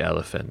koi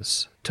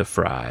elephants to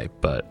fry,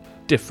 but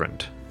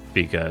different.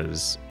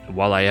 Because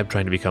while I am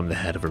trying to become the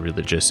head of a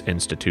religious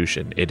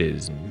institution, it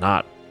is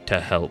not to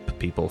help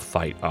people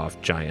fight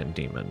off giant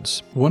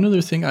demons. One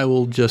other thing I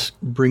will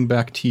just bring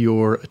back to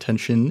your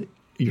attention.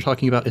 You're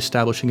talking about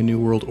establishing a new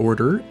world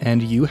order,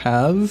 and you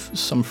have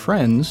some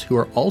friends who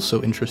are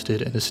also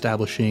interested in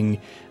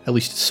establishing at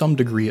least some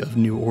degree of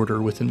new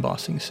order within Ba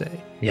Sing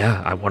Se.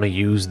 Yeah, I want to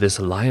use this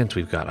alliance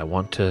we've got.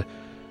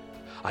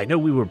 I know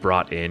we were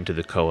brought into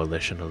the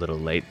coalition a little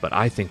late, but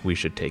I think we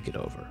should take it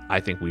over. I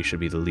think we should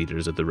be the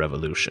leaders of the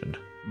revolution.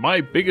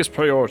 My biggest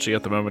priority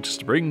at the moment is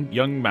to bring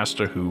young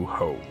Master Hu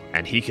home.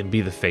 And he can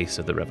be the face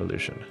of the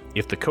revolution.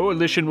 If the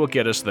coalition will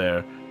get us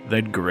there,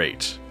 then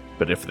great.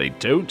 But if they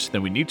don't,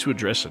 then we need to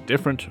address a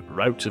different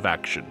route of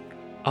action.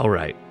 All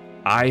right,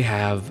 I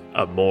have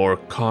a more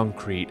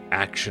concrete,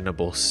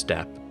 actionable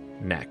step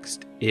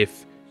next,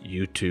 if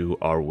you two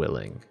are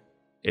willing.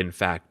 In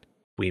fact,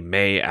 we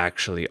may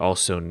actually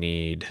also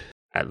need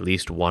at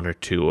least 1 or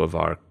 2 of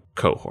our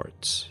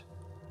cohorts.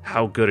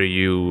 How good are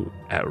you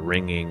at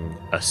ringing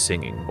a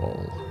singing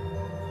bowl?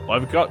 Well,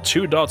 I've got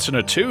 2 dots in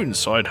a tune,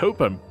 so I'd hope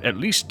I'm at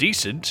least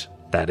decent.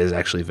 That is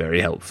actually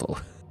very helpful.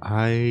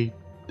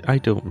 I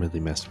don't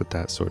really mess with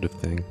that sort of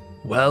thing.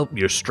 Well,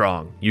 you're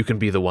strong. You can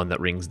be the one that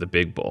rings the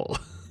big bowl.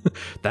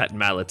 That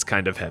mallet's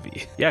kind of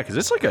heavy. Yeah, because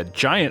it's like a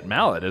giant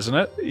mallet, isn't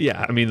it?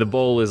 Yeah, I mean, the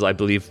bowl is, I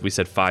believe we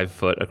said 5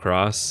 foot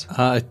across.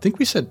 I think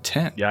we said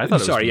 10. Yeah, I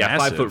thought it was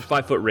massive.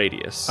 5 foot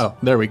radius. Oh,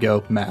 there we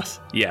go. Math.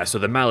 Yeah, so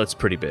the mallet's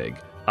pretty big.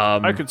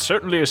 I could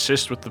certainly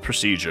assist with the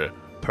procedure.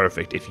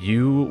 Perfect. If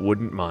you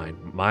wouldn't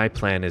mind, my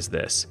plan is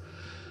this.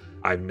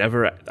 I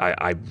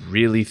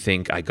really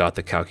think I got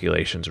the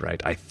calculations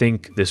right. I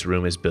think this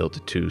room is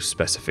built to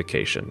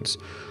specifications.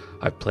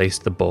 I've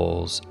placed the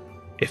bowls.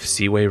 If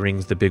Seaway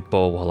rings the big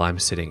bowl while I'm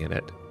sitting in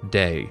it,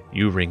 Day,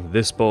 you ring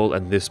this bowl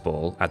and this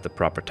bowl at the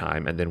proper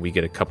time, and then we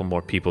get a couple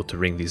more people to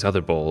ring these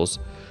other bowls,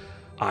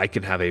 I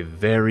can have a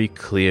very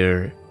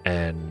clear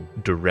and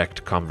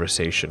direct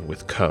conversation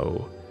with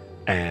Ko.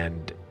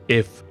 And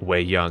if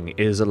Wei Young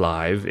is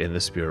alive in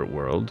the spirit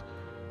world,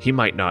 he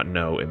might not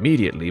know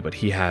immediately, but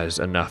he has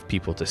enough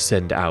people to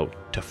send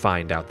out to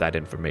find out that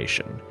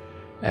information.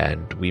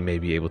 And we may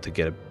be able to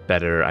get a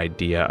better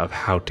idea of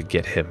how to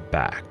get him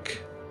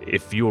back.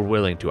 If you're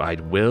willing to, I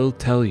will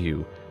tell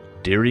you,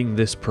 during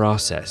this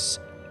process,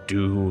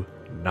 do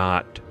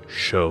not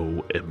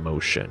show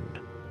emotion.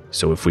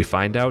 So if we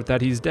find out that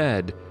he's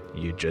dead,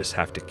 you just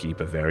have to keep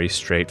a very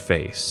straight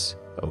face,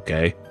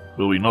 okay?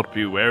 Will we not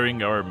be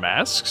wearing our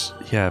masks?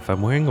 Yeah, if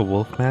I'm wearing a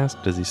wolf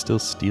mask, does he still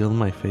steal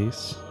my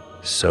face?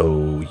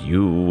 So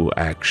you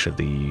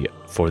actually,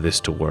 for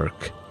this to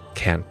work,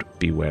 can't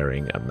be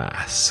wearing a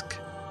mask.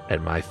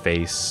 And my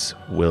face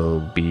will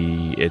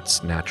be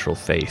its natural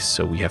face,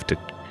 so we have to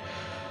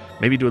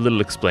maybe do a little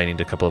explaining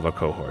to a couple of our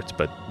cohorts.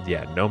 But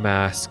yeah, no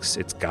masks,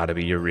 it's gotta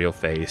be your real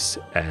face.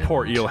 And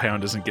Poor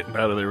Eelhound isn't getting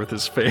out of there with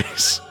his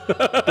face.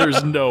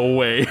 There's no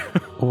way.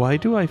 Why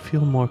do I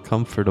feel more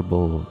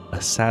comfortable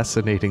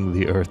assassinating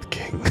the Earth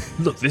King?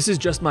 Look, this is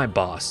just my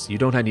boss. You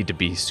don't need to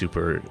be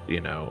super,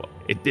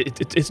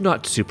 it's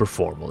not super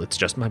formal. It's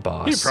just my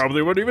boss. He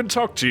probably wouldn't even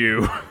talk to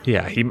you.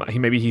 Yeah, he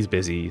maybe he's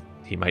busy.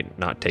 He might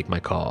not take my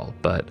call,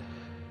 but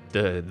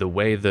the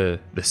way the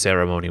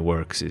ceremony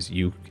works is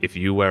if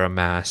you wear a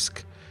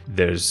mask,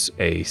 there's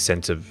a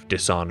sense of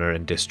dishonor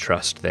and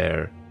distrust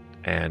there,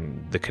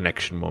 and the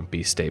connection won't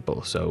be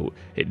stable. So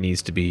it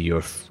needs to be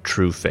your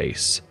true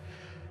face.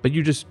 But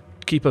you just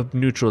keep a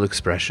neutral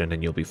expression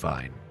and you'll be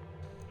fine.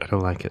 I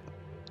don't like it.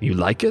 You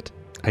like it?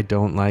 I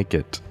don't like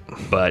it.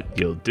 But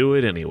you'll do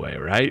it anyway,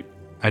 right?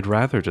 I'd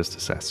rather just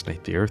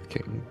assassinate the Earth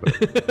King.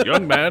 But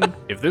Young man,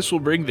 if this will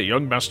bring the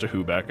young Master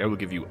Hu back, I will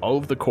give you all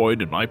of the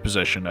coin in my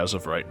possession as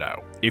of right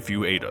now, if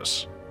you aid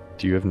us.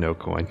 do you have no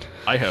coin?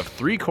 I have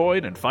 3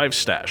 coin and 5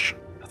 stash.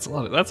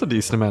 That's a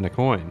decent amount of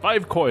coin.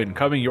 5 coin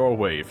coming your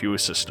way if you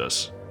assist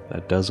us.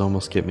 That does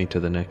almost get me to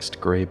the next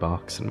gray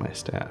box in my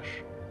stash.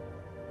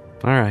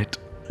 All right.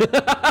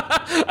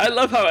 I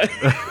love how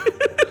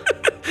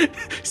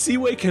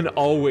Seaway can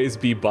always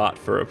be bought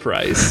for a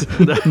price.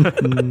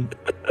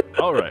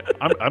 All right,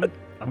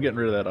 I'm getting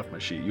rid of that off my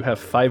sheet. You have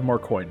 5 more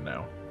coin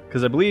now,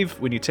 because I believe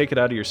when you take it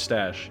out of your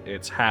stash,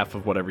 it's half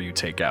of whatever you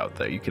take out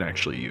that you can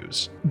actually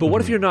use. But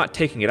what if you're not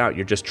taking it out?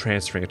 You're just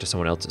transferring it to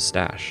someone else's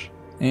stash.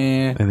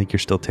 I think you're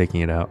still taking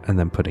it out and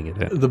then putting it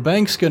in. The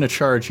bank's gonna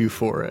charge you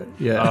for it.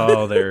 Yeah.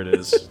 Oh, there it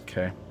is.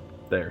 Okay,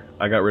 there.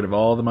 I got rid of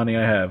all the money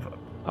I have.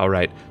 All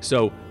right.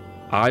 So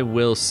I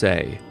will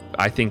say,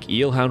 I think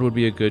Eelhound would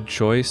be a good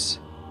choice.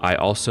 I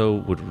also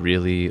would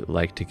really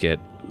like to get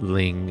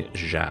Ling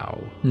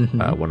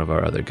Zhao, one of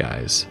our other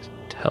guys,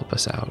 to help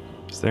us out.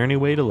 Is there any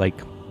way to,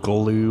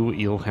 glue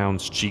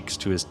Eelhound's cheeks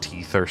to his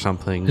teeth or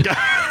something so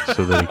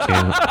that he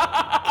can't?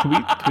 Can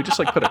we just,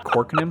 put a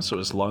cork in him so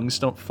his lungs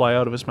don't fly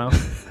out of his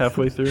mouth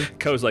halfway through?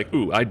 Ko's like,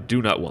 ooh, I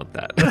do not want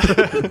that.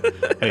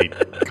 Hey,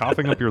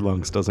 coughing up your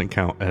lungs doesn't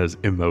count as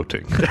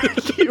emoting.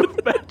 Can you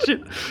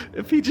imagine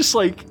if he just,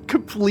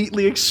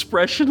 completely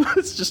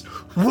expressionless, just...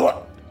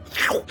 Now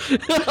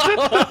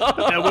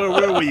where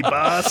were we,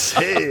 boss?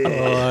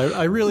 Hey.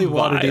 I really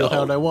wanted Vile.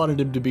 Eelhound. I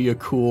wanted him to be a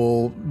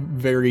cool,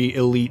 very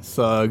elite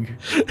thug.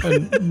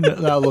 And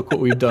now look what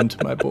we've done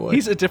to my boy.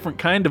 He's a different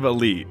kind of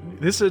elite.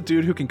 This is a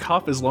dude who can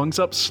cough his lungs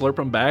up, slurp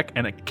them back,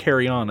 and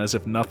carry on as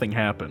if nothing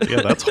happened.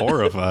 Yeah, that's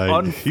horrifying.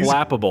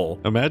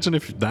 Unflappable. Imagine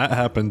if that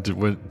happened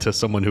to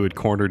someone who had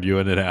cornered you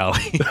in an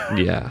alley.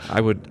 Yeah,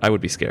 I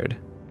would be scared.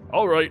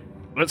 All right,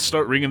 let's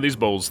start ringing these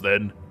bowls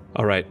then.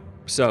 All right.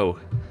 So,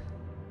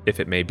 if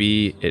it may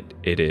be,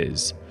 it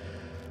is.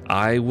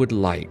 I would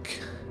like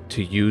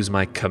to use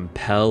my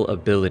compel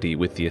ability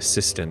with the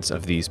assistance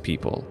of these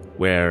people,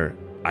 where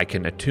I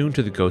can attune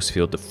to the ghost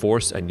field to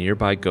force a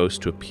nearby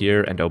ghost to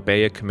appear and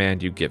obey a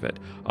command you give it.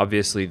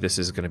 Obviously, this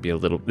is going to be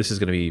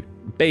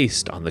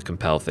based on the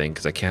compel thing,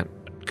 because I can't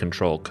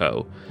control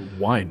Ko.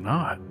 Why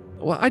not?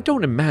 Well, I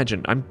don't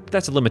imagine.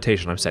 That's a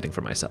limitation I'm setting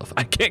for myself.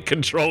 I can't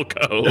control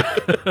Ko.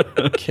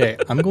 Okay,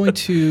 I'm going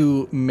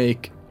to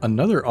make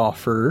another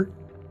offer.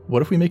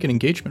 What if we make an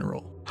engagement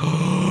roll?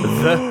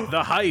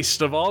 The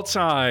heist of all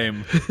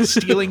time.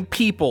 Stealing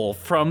people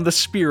from the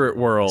spirit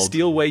world.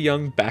 Steal Wei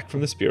Young back from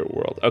the spirit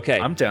world. Okay.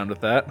 I'm down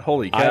with that.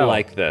 Holy cow. I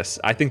like this.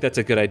 I think that's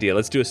a good idea.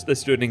 Let's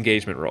do an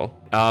engagement roll.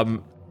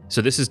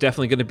 So this is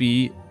definitely going to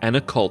be an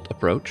occult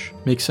approach.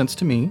 Makes sense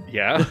to me.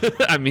 Yeah.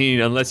 I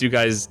mean, unless you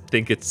guys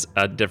think it's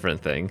a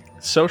different thing.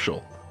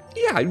 Social.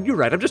 Yeah, you're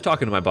right. I'm just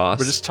talking to my boss.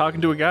 We're just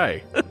talking to a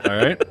guy. All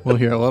right. Well,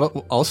 here,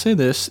 I'll say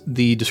this.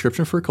 The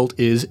description for a cult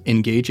is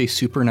engage a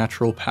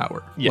supernatural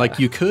power. Yeah. Like,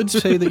 you could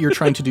say that you're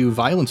trying to do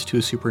violence to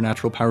a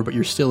supernatural power, but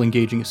you're still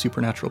engaging a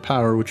supernatural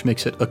power, which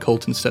makes it a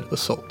cult instead of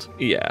assault.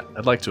 Yeah.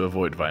 I'd like to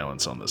avoid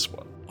violence on this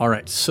one. All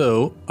right,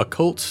 so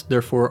occult,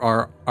 therefore,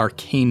 our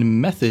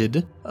arcane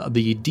method,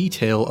 the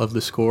detail of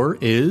the score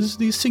is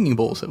these singing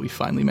bowls that we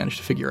finally managed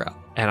to figure out.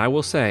 And I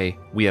will say,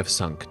 we have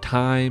sunk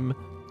time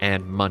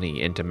and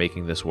money into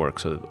making this work.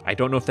 So I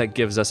don't know if that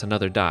gives us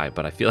another die,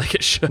 but I feel like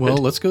it should. Well,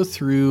 let's go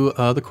through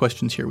the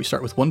questions here. We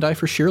start with 1 die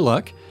for sheer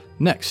luck.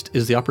 Next,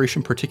 is the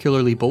operation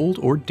particularly bold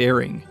or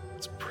daring?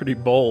 It's pretty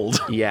bold.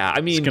 Yeah, I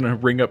mean, It's going to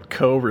ring up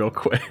Co real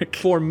quick.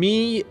 for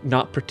me,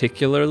 not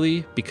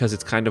particularly, because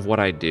it's kind of what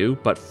I do,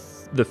 but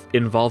the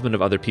involvement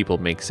of other people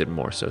makes it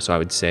more so. So I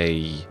would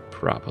say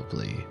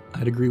probably.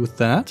 I'd agree with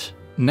that.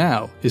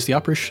 Now, is the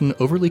operation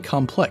overly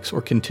complex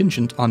or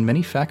contingent on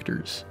many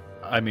factors?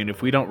 I mean,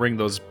 if we don't ring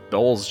those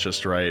bowls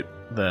just right,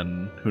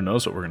 then who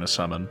knows what we're going to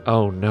summon.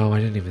 Oh no, I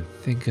didn't even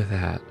think of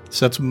that.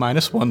 So that's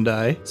 -1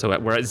 die. So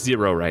we're at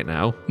 0 right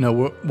now. No,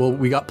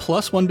 we got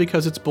 +1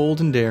 because it's bold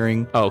and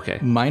daring. Oh, okay.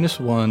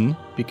 -1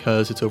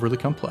 because it's overly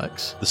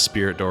complex. The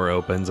spirit door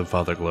opens and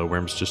Father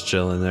Glowworm's just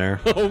chilling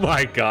there. Oh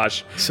my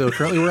gosh. So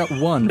currently we're at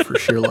 1 for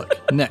sheer luck.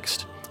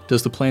 Next,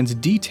 does the plan's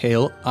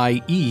detail,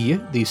 i.e.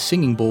 these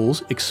singing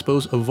bowls,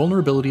 expose a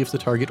vulnerability of the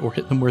target or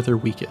hit them where they're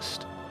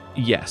weakest?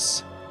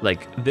 Yes.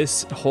 Like,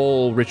 this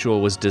whole ritual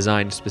was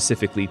designed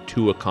specifically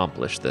to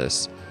accomplish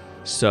this.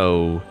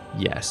 So,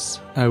 yes.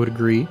 I would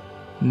agree.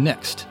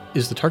 Next,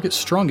 is the target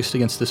strongest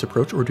against this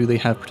approach, or do they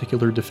have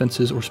particular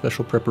defenses or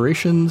special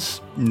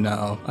preparations?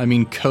 No. I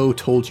mean, Co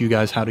told you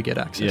guys how to get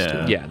access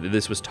to it. Yeah,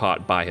 this was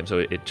taught by him, so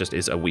it just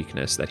is a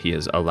weakness that he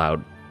has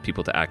allowed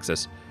people to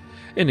access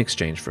in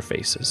exchange for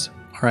faces.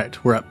 All right,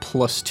 we're at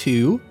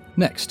 +2.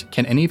 Next,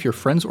 can any of your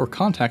friends or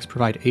contacts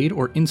provide aid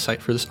or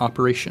insight for this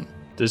operation?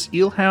 Does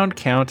Eelhound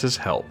count as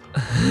help?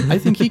 I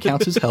think he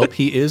counts as help.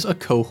 He is a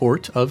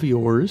cohort of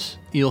yours.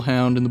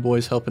 Eelhound and the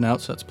boys helping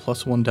out, so that's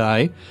 +1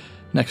 die.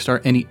 Next,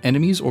 are any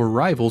enemies or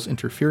rivals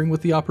interfering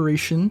with the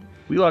operation?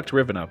 We locked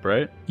Riven up,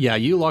 right? Yeah,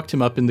 you locked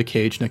him up in the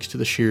cage next to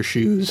the sheer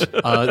shoes.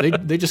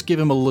 They just give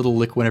him a little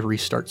lick whenever he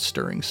starts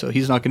stirring, so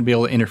he's not going to be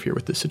able to interfere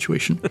with this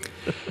situation.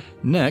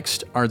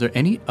 Next, are there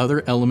any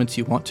other elements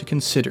you want to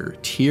consider?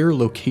 Tier,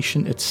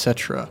 location,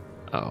 etc.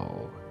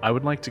 Oh. I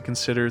would like to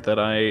consider that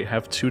I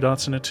have 2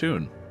 dots in a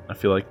tune. I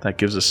feel like that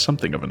gives us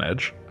something of an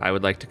edge. I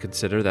would like to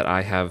consider that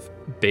I have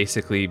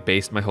basically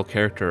based my whole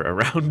character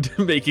around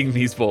making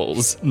these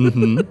bowls.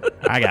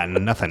 I got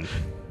nothing.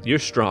 You're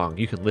strong.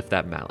 You can lift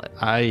that mallet.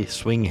 I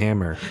swing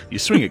hammer. You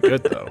swing it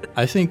good, though.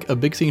 I think a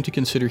big thing to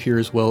consider here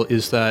as well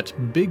is that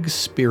big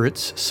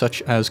spirits,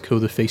 such as Co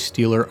the Face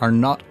Stealer, are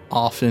not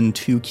often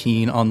too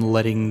keen on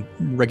letting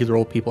regular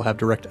old people have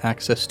direct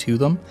access to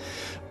them.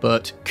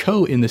 But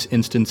Co, in this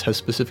instance, has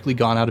specifically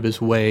gone out of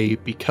his way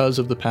because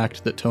of the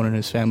pact that Tone and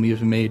his family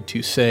have made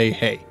to say,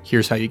 hey,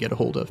 here's how you get a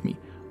hold of me.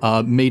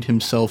 Made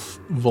himself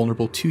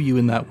vulnerable to you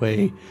in that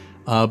way,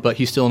 but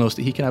he still knows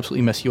that he can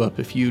absolutely mess you up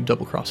if you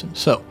double-cross him.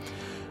 So,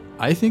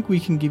 I think we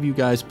can give you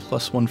guys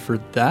 +1 for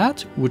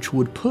that, which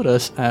would put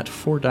us at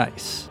 4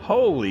 dice.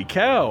 Holy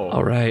cow.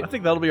 All right. I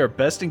think that'll be our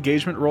best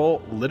engagement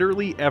roll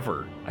literally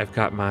ever. I've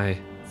got my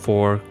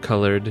 4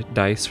 colored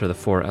dice for the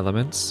 4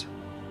 elements.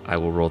 I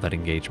will roll that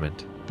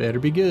engagement. Better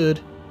be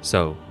good.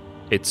 So,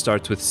 it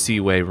starts with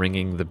Seaway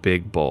ringing the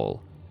big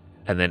bowl.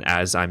 And then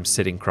as I'm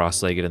sitting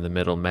cross-legged in the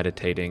middle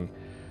meditating,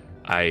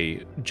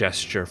 I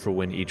gesture for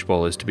when each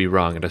bowl is to be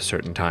rung at a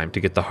certain time to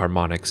get the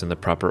harmonics in the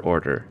proper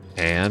order.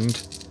 And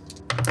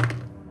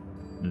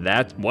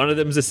that one of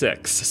them's a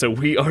 6, so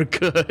we are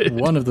good.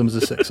 One of them's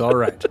a 6, all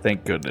right.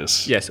 Thank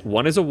goodness. Yes,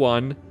 one is a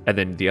 1, and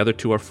then the other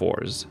 2 are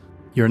 4s.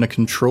 You're in a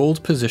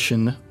controlled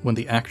position when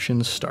the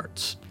action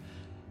starts.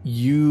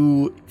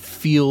 You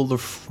feel the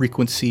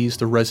frequencies,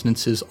 the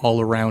resonances all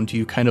around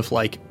you, kind of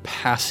like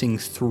passing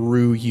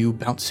through you,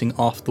 bouncing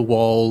off the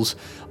walls,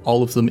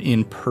 all of them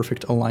in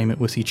perfect alignment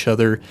with each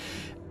other.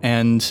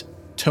 And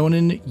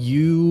Tonin,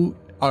 you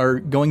are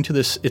going to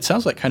this, it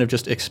sounds like kind of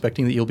just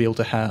expecting that you'll be able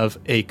to have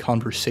a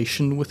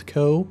conversation with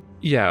Co.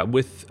 Yeah,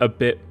 with a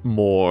bit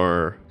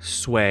more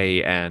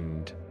sway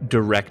and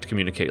direct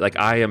communicate. Like,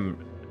 I am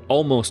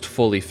almost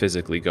fully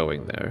physically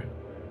going there.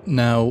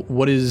 Now,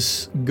 what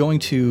is going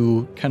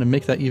to kind of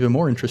make that even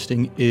more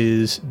interesting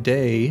is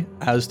Day,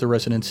 as the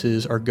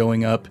resonances are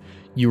going up,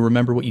 you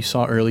remember what you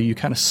saw earlier, you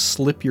kind of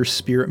slip your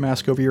spirit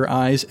mask over your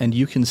eyes, and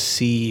you can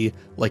see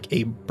like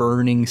a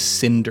burning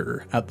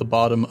cinder at the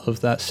bottom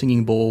of that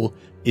singing bowl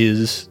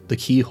is the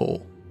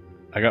keyhole.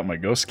 I got my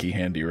ghost key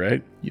handy,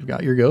 right? You've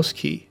got your ghost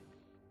key.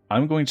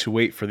 I'm going to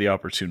wait for the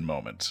opportune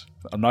moment.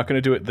 I'm not going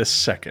to do it this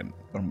second.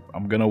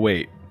 I'm going to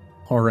wait.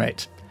 All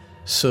right.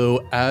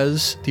 So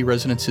as the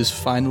resonances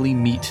finally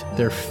meet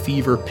their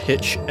fever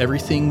pitch,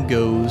 everything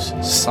goes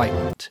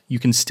silent. You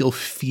can still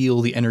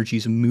feel the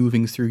energies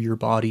moving through your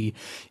body,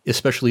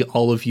 especially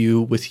all of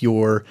you with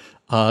your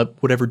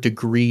whatever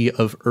degree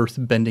of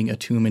earth-bending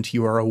attunement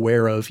you are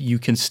aware of. You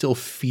can still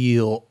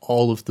feel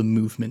all of the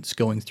movements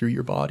going through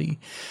your body,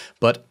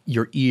 but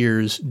your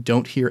ears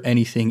don't hear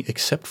anything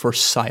except for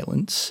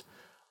silence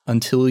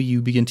until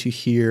you begin to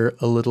hear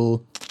a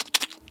little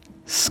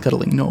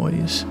scuttling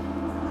noise.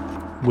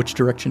 Which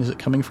direction is it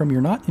coming from? You're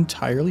not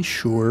entirely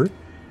sure.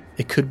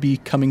 It could be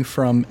coming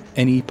from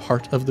any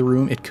part of the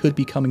room. It could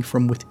be coming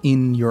from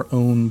within your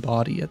own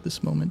body at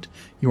this moment.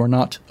 You are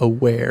not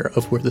aware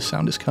of where the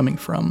sound is coming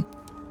from.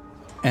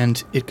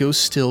 And it goes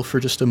still for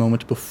just a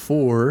moment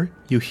before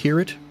you hear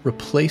it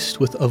replaced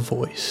with a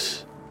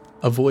voice.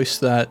 A voice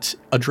that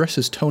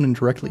addresses Tonin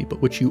directly,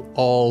 but which you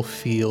all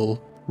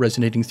feel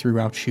resonating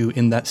throughout you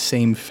in that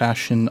same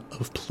fashion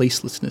of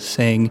placelessness,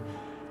 saying,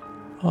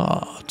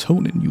 "Ah,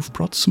 Tonin, you've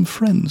brought some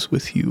friends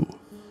with you.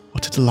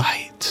 What a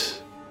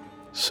delight.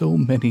 So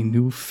many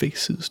new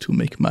faces to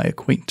make my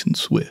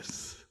acquaintance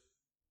with."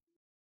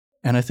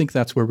 And I think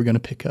that's where we're going to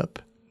pick up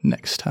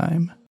next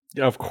time.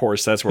 Yeah, of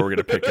course, that's where we're going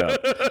to pick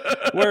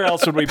up. Where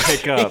else would we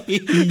pick up?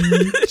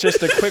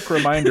 Just a quick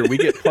reminder, we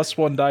get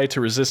 +1 die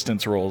to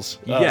resistance rolls.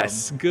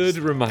 Yes, good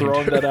reminder.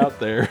 Throwing that out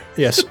there.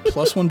 Yes,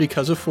 +1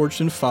 because of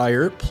Forged in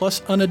Fire,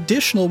 plus an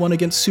additional one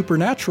against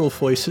supernatural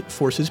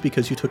forces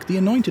because you took the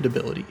Anointed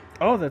ability.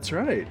 Oh, that's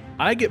right.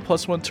 I get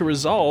 +1 to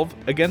resolve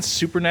against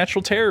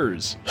supernatural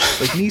terrors,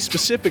 like me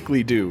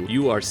specifically do.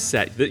 You are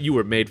set. You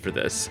were made for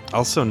this.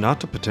 Also,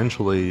 not to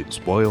potentially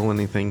spoil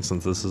anything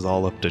since this is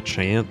all up to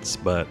chance,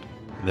 but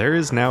there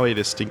is now a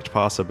distinct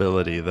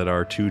possibility that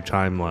our two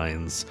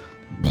timelines...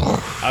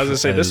 I was going to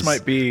say, this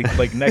might be,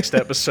 like, next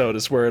episode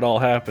is where it all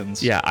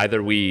happens. Yeah,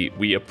 either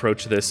we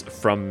approach this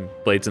from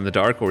Blades in the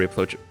Dark or we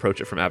approach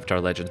it from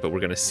Avatar Legends, but we're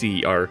going to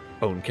see our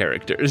own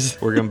characters.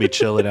 We're going to be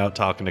chilling out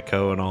talking to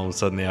Ko, and all of a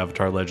sudden the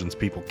Avatar Legends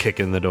people kick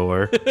in the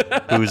door.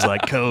 Who's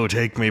like, "Ko,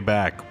 take me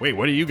back." Wait,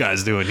 what are you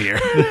guys doing here?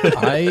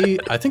 I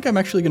think I'm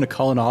actually going to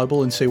call an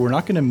audible and say we're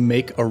not going to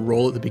make a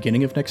roll at the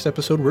beginning of next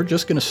episode. We're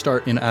just going to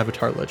start in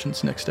Avatar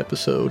Legends next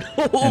episode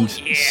and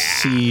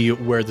see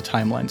where the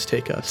timelines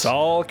take us. It's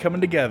all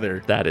coming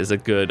together. That is a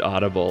good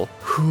audible.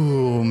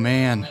 Whew,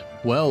 man.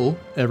 Well,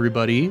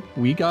 everybody,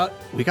 we got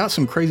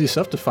some crazy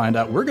stuff to find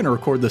out. We're going to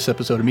record this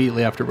episode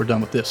immediately after we're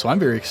done with this, so I'm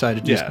very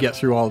excited to just get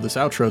through all of this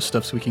outro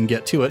stuff so we can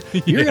get to it.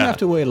 You're going to have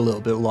to wait a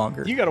little bit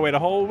longer. You got to wait a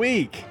whole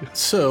week.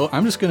 So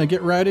I'm just going to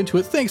get right into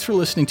it. Thanks for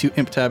listening to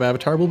ImpTab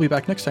Avatar. We'll be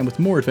back next time with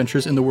more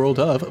adventures in the world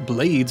of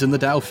Blades in the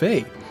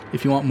Daofei.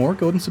 If you want more,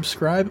 go ahead and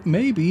subscribe,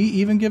 maybe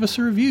even give us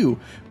a review.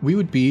 We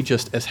would be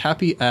just as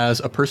happy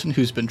as a person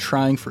who's been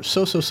trying for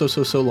so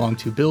long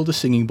to build a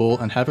singing bowl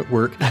and have it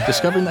work,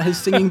 discovering that his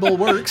singing bowl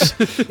works,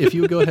 if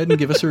you would go ahead and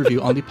give us a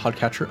review on the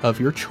podcatcher of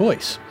your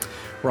choice.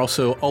 We're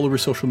also all over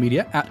social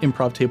media at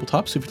Improv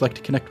Tabletop, so if you'd like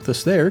to connect with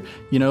us there,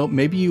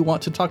 maybe you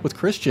want to talk with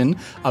Christian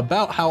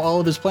about how all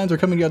of his plans are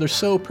coming together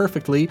so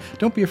perfectly,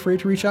 don't be afraid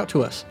to reach out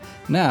to us.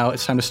 Now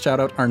it's time to shout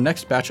out our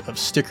next batch of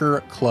Sticker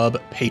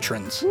Club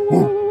patrons.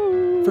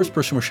 First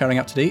person we're shouting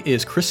out today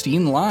is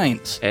Christine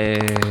Lines. Hey.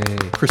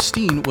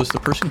 Christine was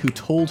the person who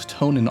told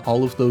Tonin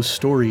all of those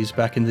stories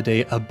back in the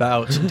day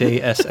about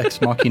Deus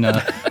Ex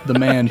Machina, the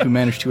man who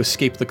managed to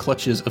escape the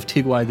clutches of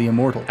Tigwai the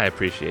Immortal. I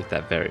appreciate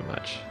that very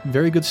much.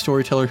 Very good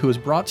storyteller who has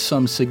brought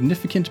some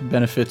significant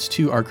benefits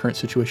to our current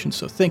situation,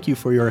 so thank you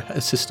for your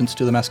assistance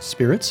to the Masked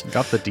Spirits.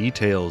 Got the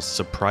details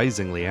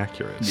surprisingly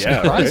accurate.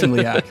 Yeah.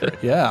 Surprisingly accurate,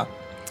 yeah.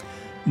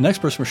 Next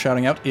person we're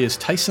shouting out is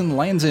Tyson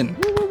Lanzin.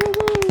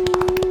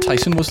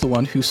 Tyson was the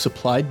one who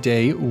supplied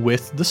Day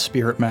with the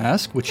spirit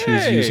mask, which he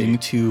was using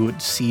to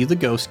see the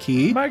ghost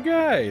key. My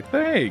guy,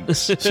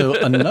 thanks. So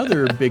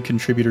another big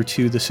contributor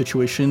to the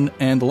situation.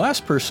 And the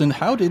last person,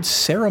 how did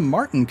Sarah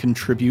Martin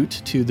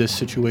contribute to this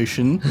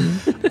situation?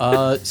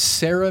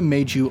 Sarah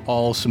made you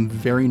all some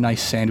very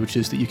nice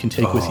sandwiches that you can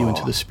take with you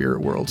into the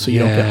spirit world, so you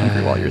don't get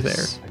hungry while you're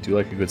there. I do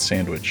like a good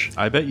sandwich.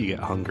 I bet you get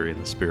hungry in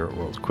the spirit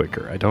world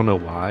quicker. I don't know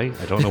why.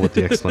 I don't know what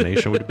the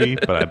explanation would be,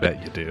 but I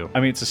bet you do. I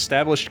mean, it's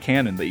established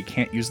canon that you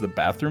can't use the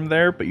bathroom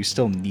there, but you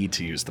still need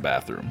to use the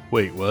bathroom.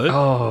 Wait, what?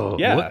 Oh,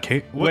 yeah.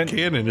 What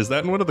canon? Is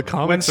that in one of the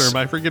comics, or am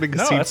I forgetting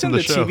No, scenes that's from in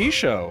the show? TV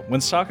show. When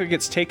Sokka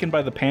gets taken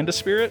by the panda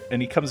spirit and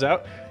he comes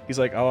out, he's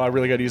like, "Oh, I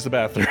really got to use the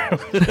bathroom."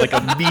 Like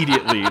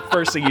immediately,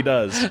 first thing he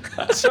does.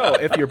 So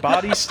if your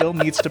body still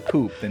needs to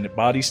poop, then your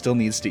body still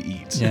needs to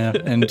eat. Yeah,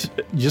 and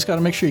you just got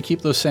to make sure you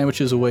keep those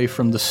sandwiches away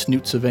from the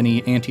snoots of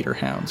any anteater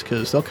hounds,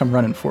 because they'll come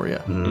running for you.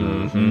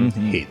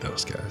 Hate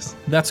those guys.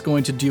 That's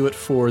going to do it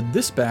for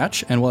this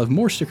batch, and we'll have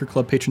more Sticker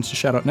Club patrons to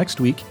shout out next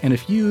week. And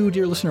if you,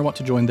 dear listener, want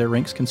to join their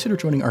ranks, consider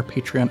joining our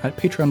Patreon at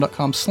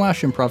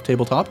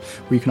patreon.com/improvtabletop,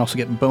 where you can also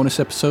get bonus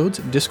episodes,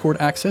 Discord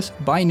access,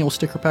 biannual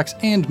sticker packs,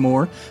 and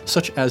more,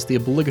 such as the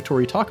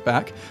obligatory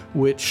talkback,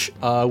 which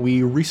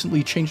we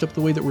recently changed up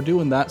the way that we're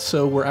doing that,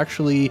 so we're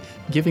actually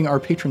giving our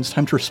patrons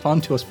time to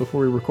respond to us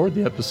before we record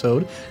the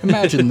episode.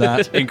 Imagine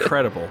that.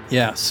 Incredible.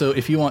 Yeah, so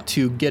if you want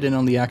to get in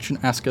on the action,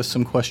 ask us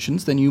some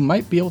questions, then you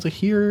might be able to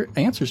hear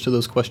answers to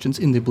those questions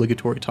in the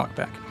obligatory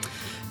talkback.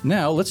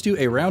 Now, let's do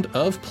a round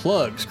of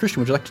plugs.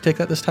 Christian, would you like to take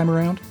that this time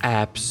around?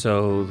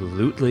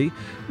 Absolutely.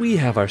 We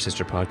have our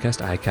sister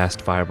podcast, I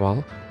Cast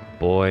Fireball.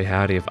 Boy,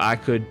 howdy, if I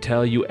could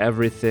tell you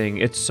everything,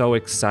 it's so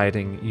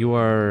exciting. You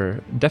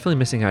are definitely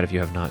missing out if you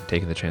have not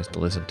taken the chance to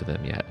listen to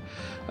them yet,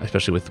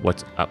 especially with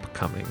what's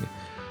upcoming.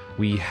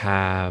 We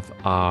have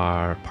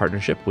our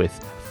partnership with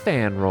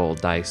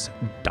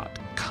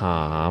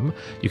fanrolldice.com.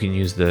 You can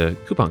use the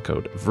coupon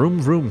code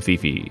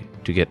VroomVroomFifi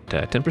to get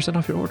 10%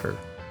 off your order.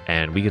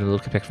 And we get a little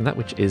kickback from that,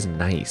 which is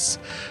nice.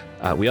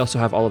 We also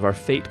have all of our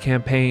Fate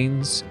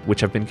campaigns,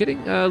 which have been getting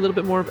a little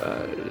bit more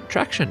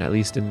traction, at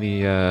least in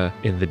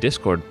the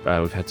Discord.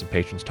 We've had some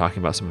patrons talking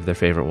about some of their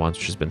favorite ones,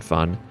 which has been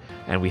fun.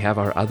 And we have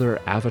our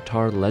other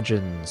Avatar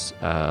Legends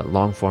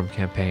long-form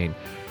campaign,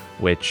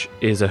 which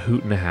is a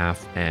hoot and a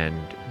half and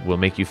will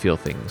make you feel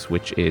things,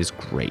 which is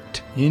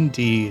great.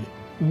 Indeed.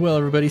 Well,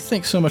 everybody,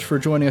 thanks so much for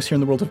joining us here in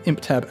the world of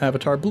ImpTab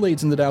Avatar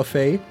Blades in the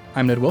Daofei.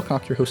 I'm Ned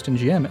Wilcock, your host and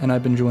GM, and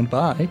I've been joined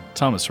by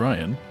Thomas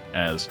Ryan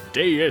as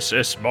Deus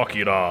Ex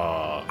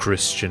Machina,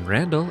 Christian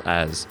Randall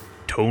as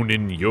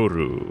Tonin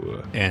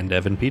Yoru, And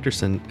Evan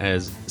Peterson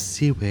as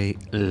Siwei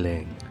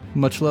Ling.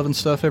 Much love and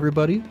stuff,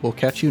 everybody. We'll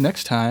catch you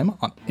next time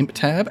on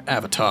ImpTab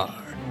Avatar.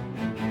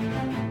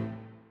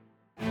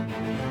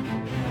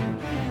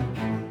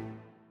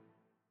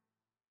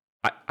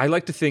 I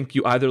like to think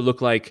you either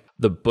look like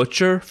the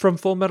Butcher from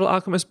Full Metal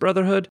Alchemist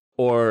Brotherhood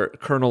or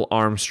Colonel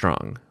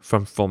Armstrong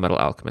from Full Metal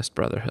Alchemist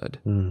Brotherhood.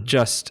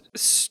 Just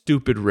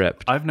stupid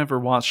ripped. I've never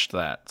watched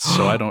that,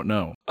 so I don't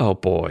know. Oh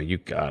boy, you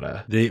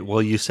gotta.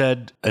 Well, you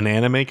said an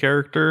anime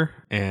character,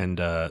 and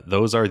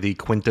those are the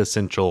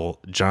quintessential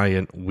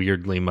giant,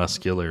 weirdly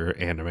muscular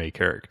anime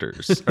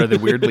characters. Are they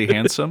weirdly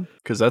handsome?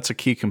 Because that's a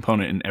key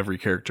component in every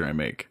character I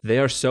make. They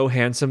are so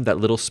handsome that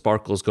little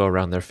sparkles go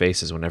around their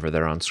faces whenever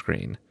they're on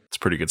screen. It's a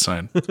pretty good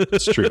sign.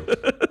 It's true.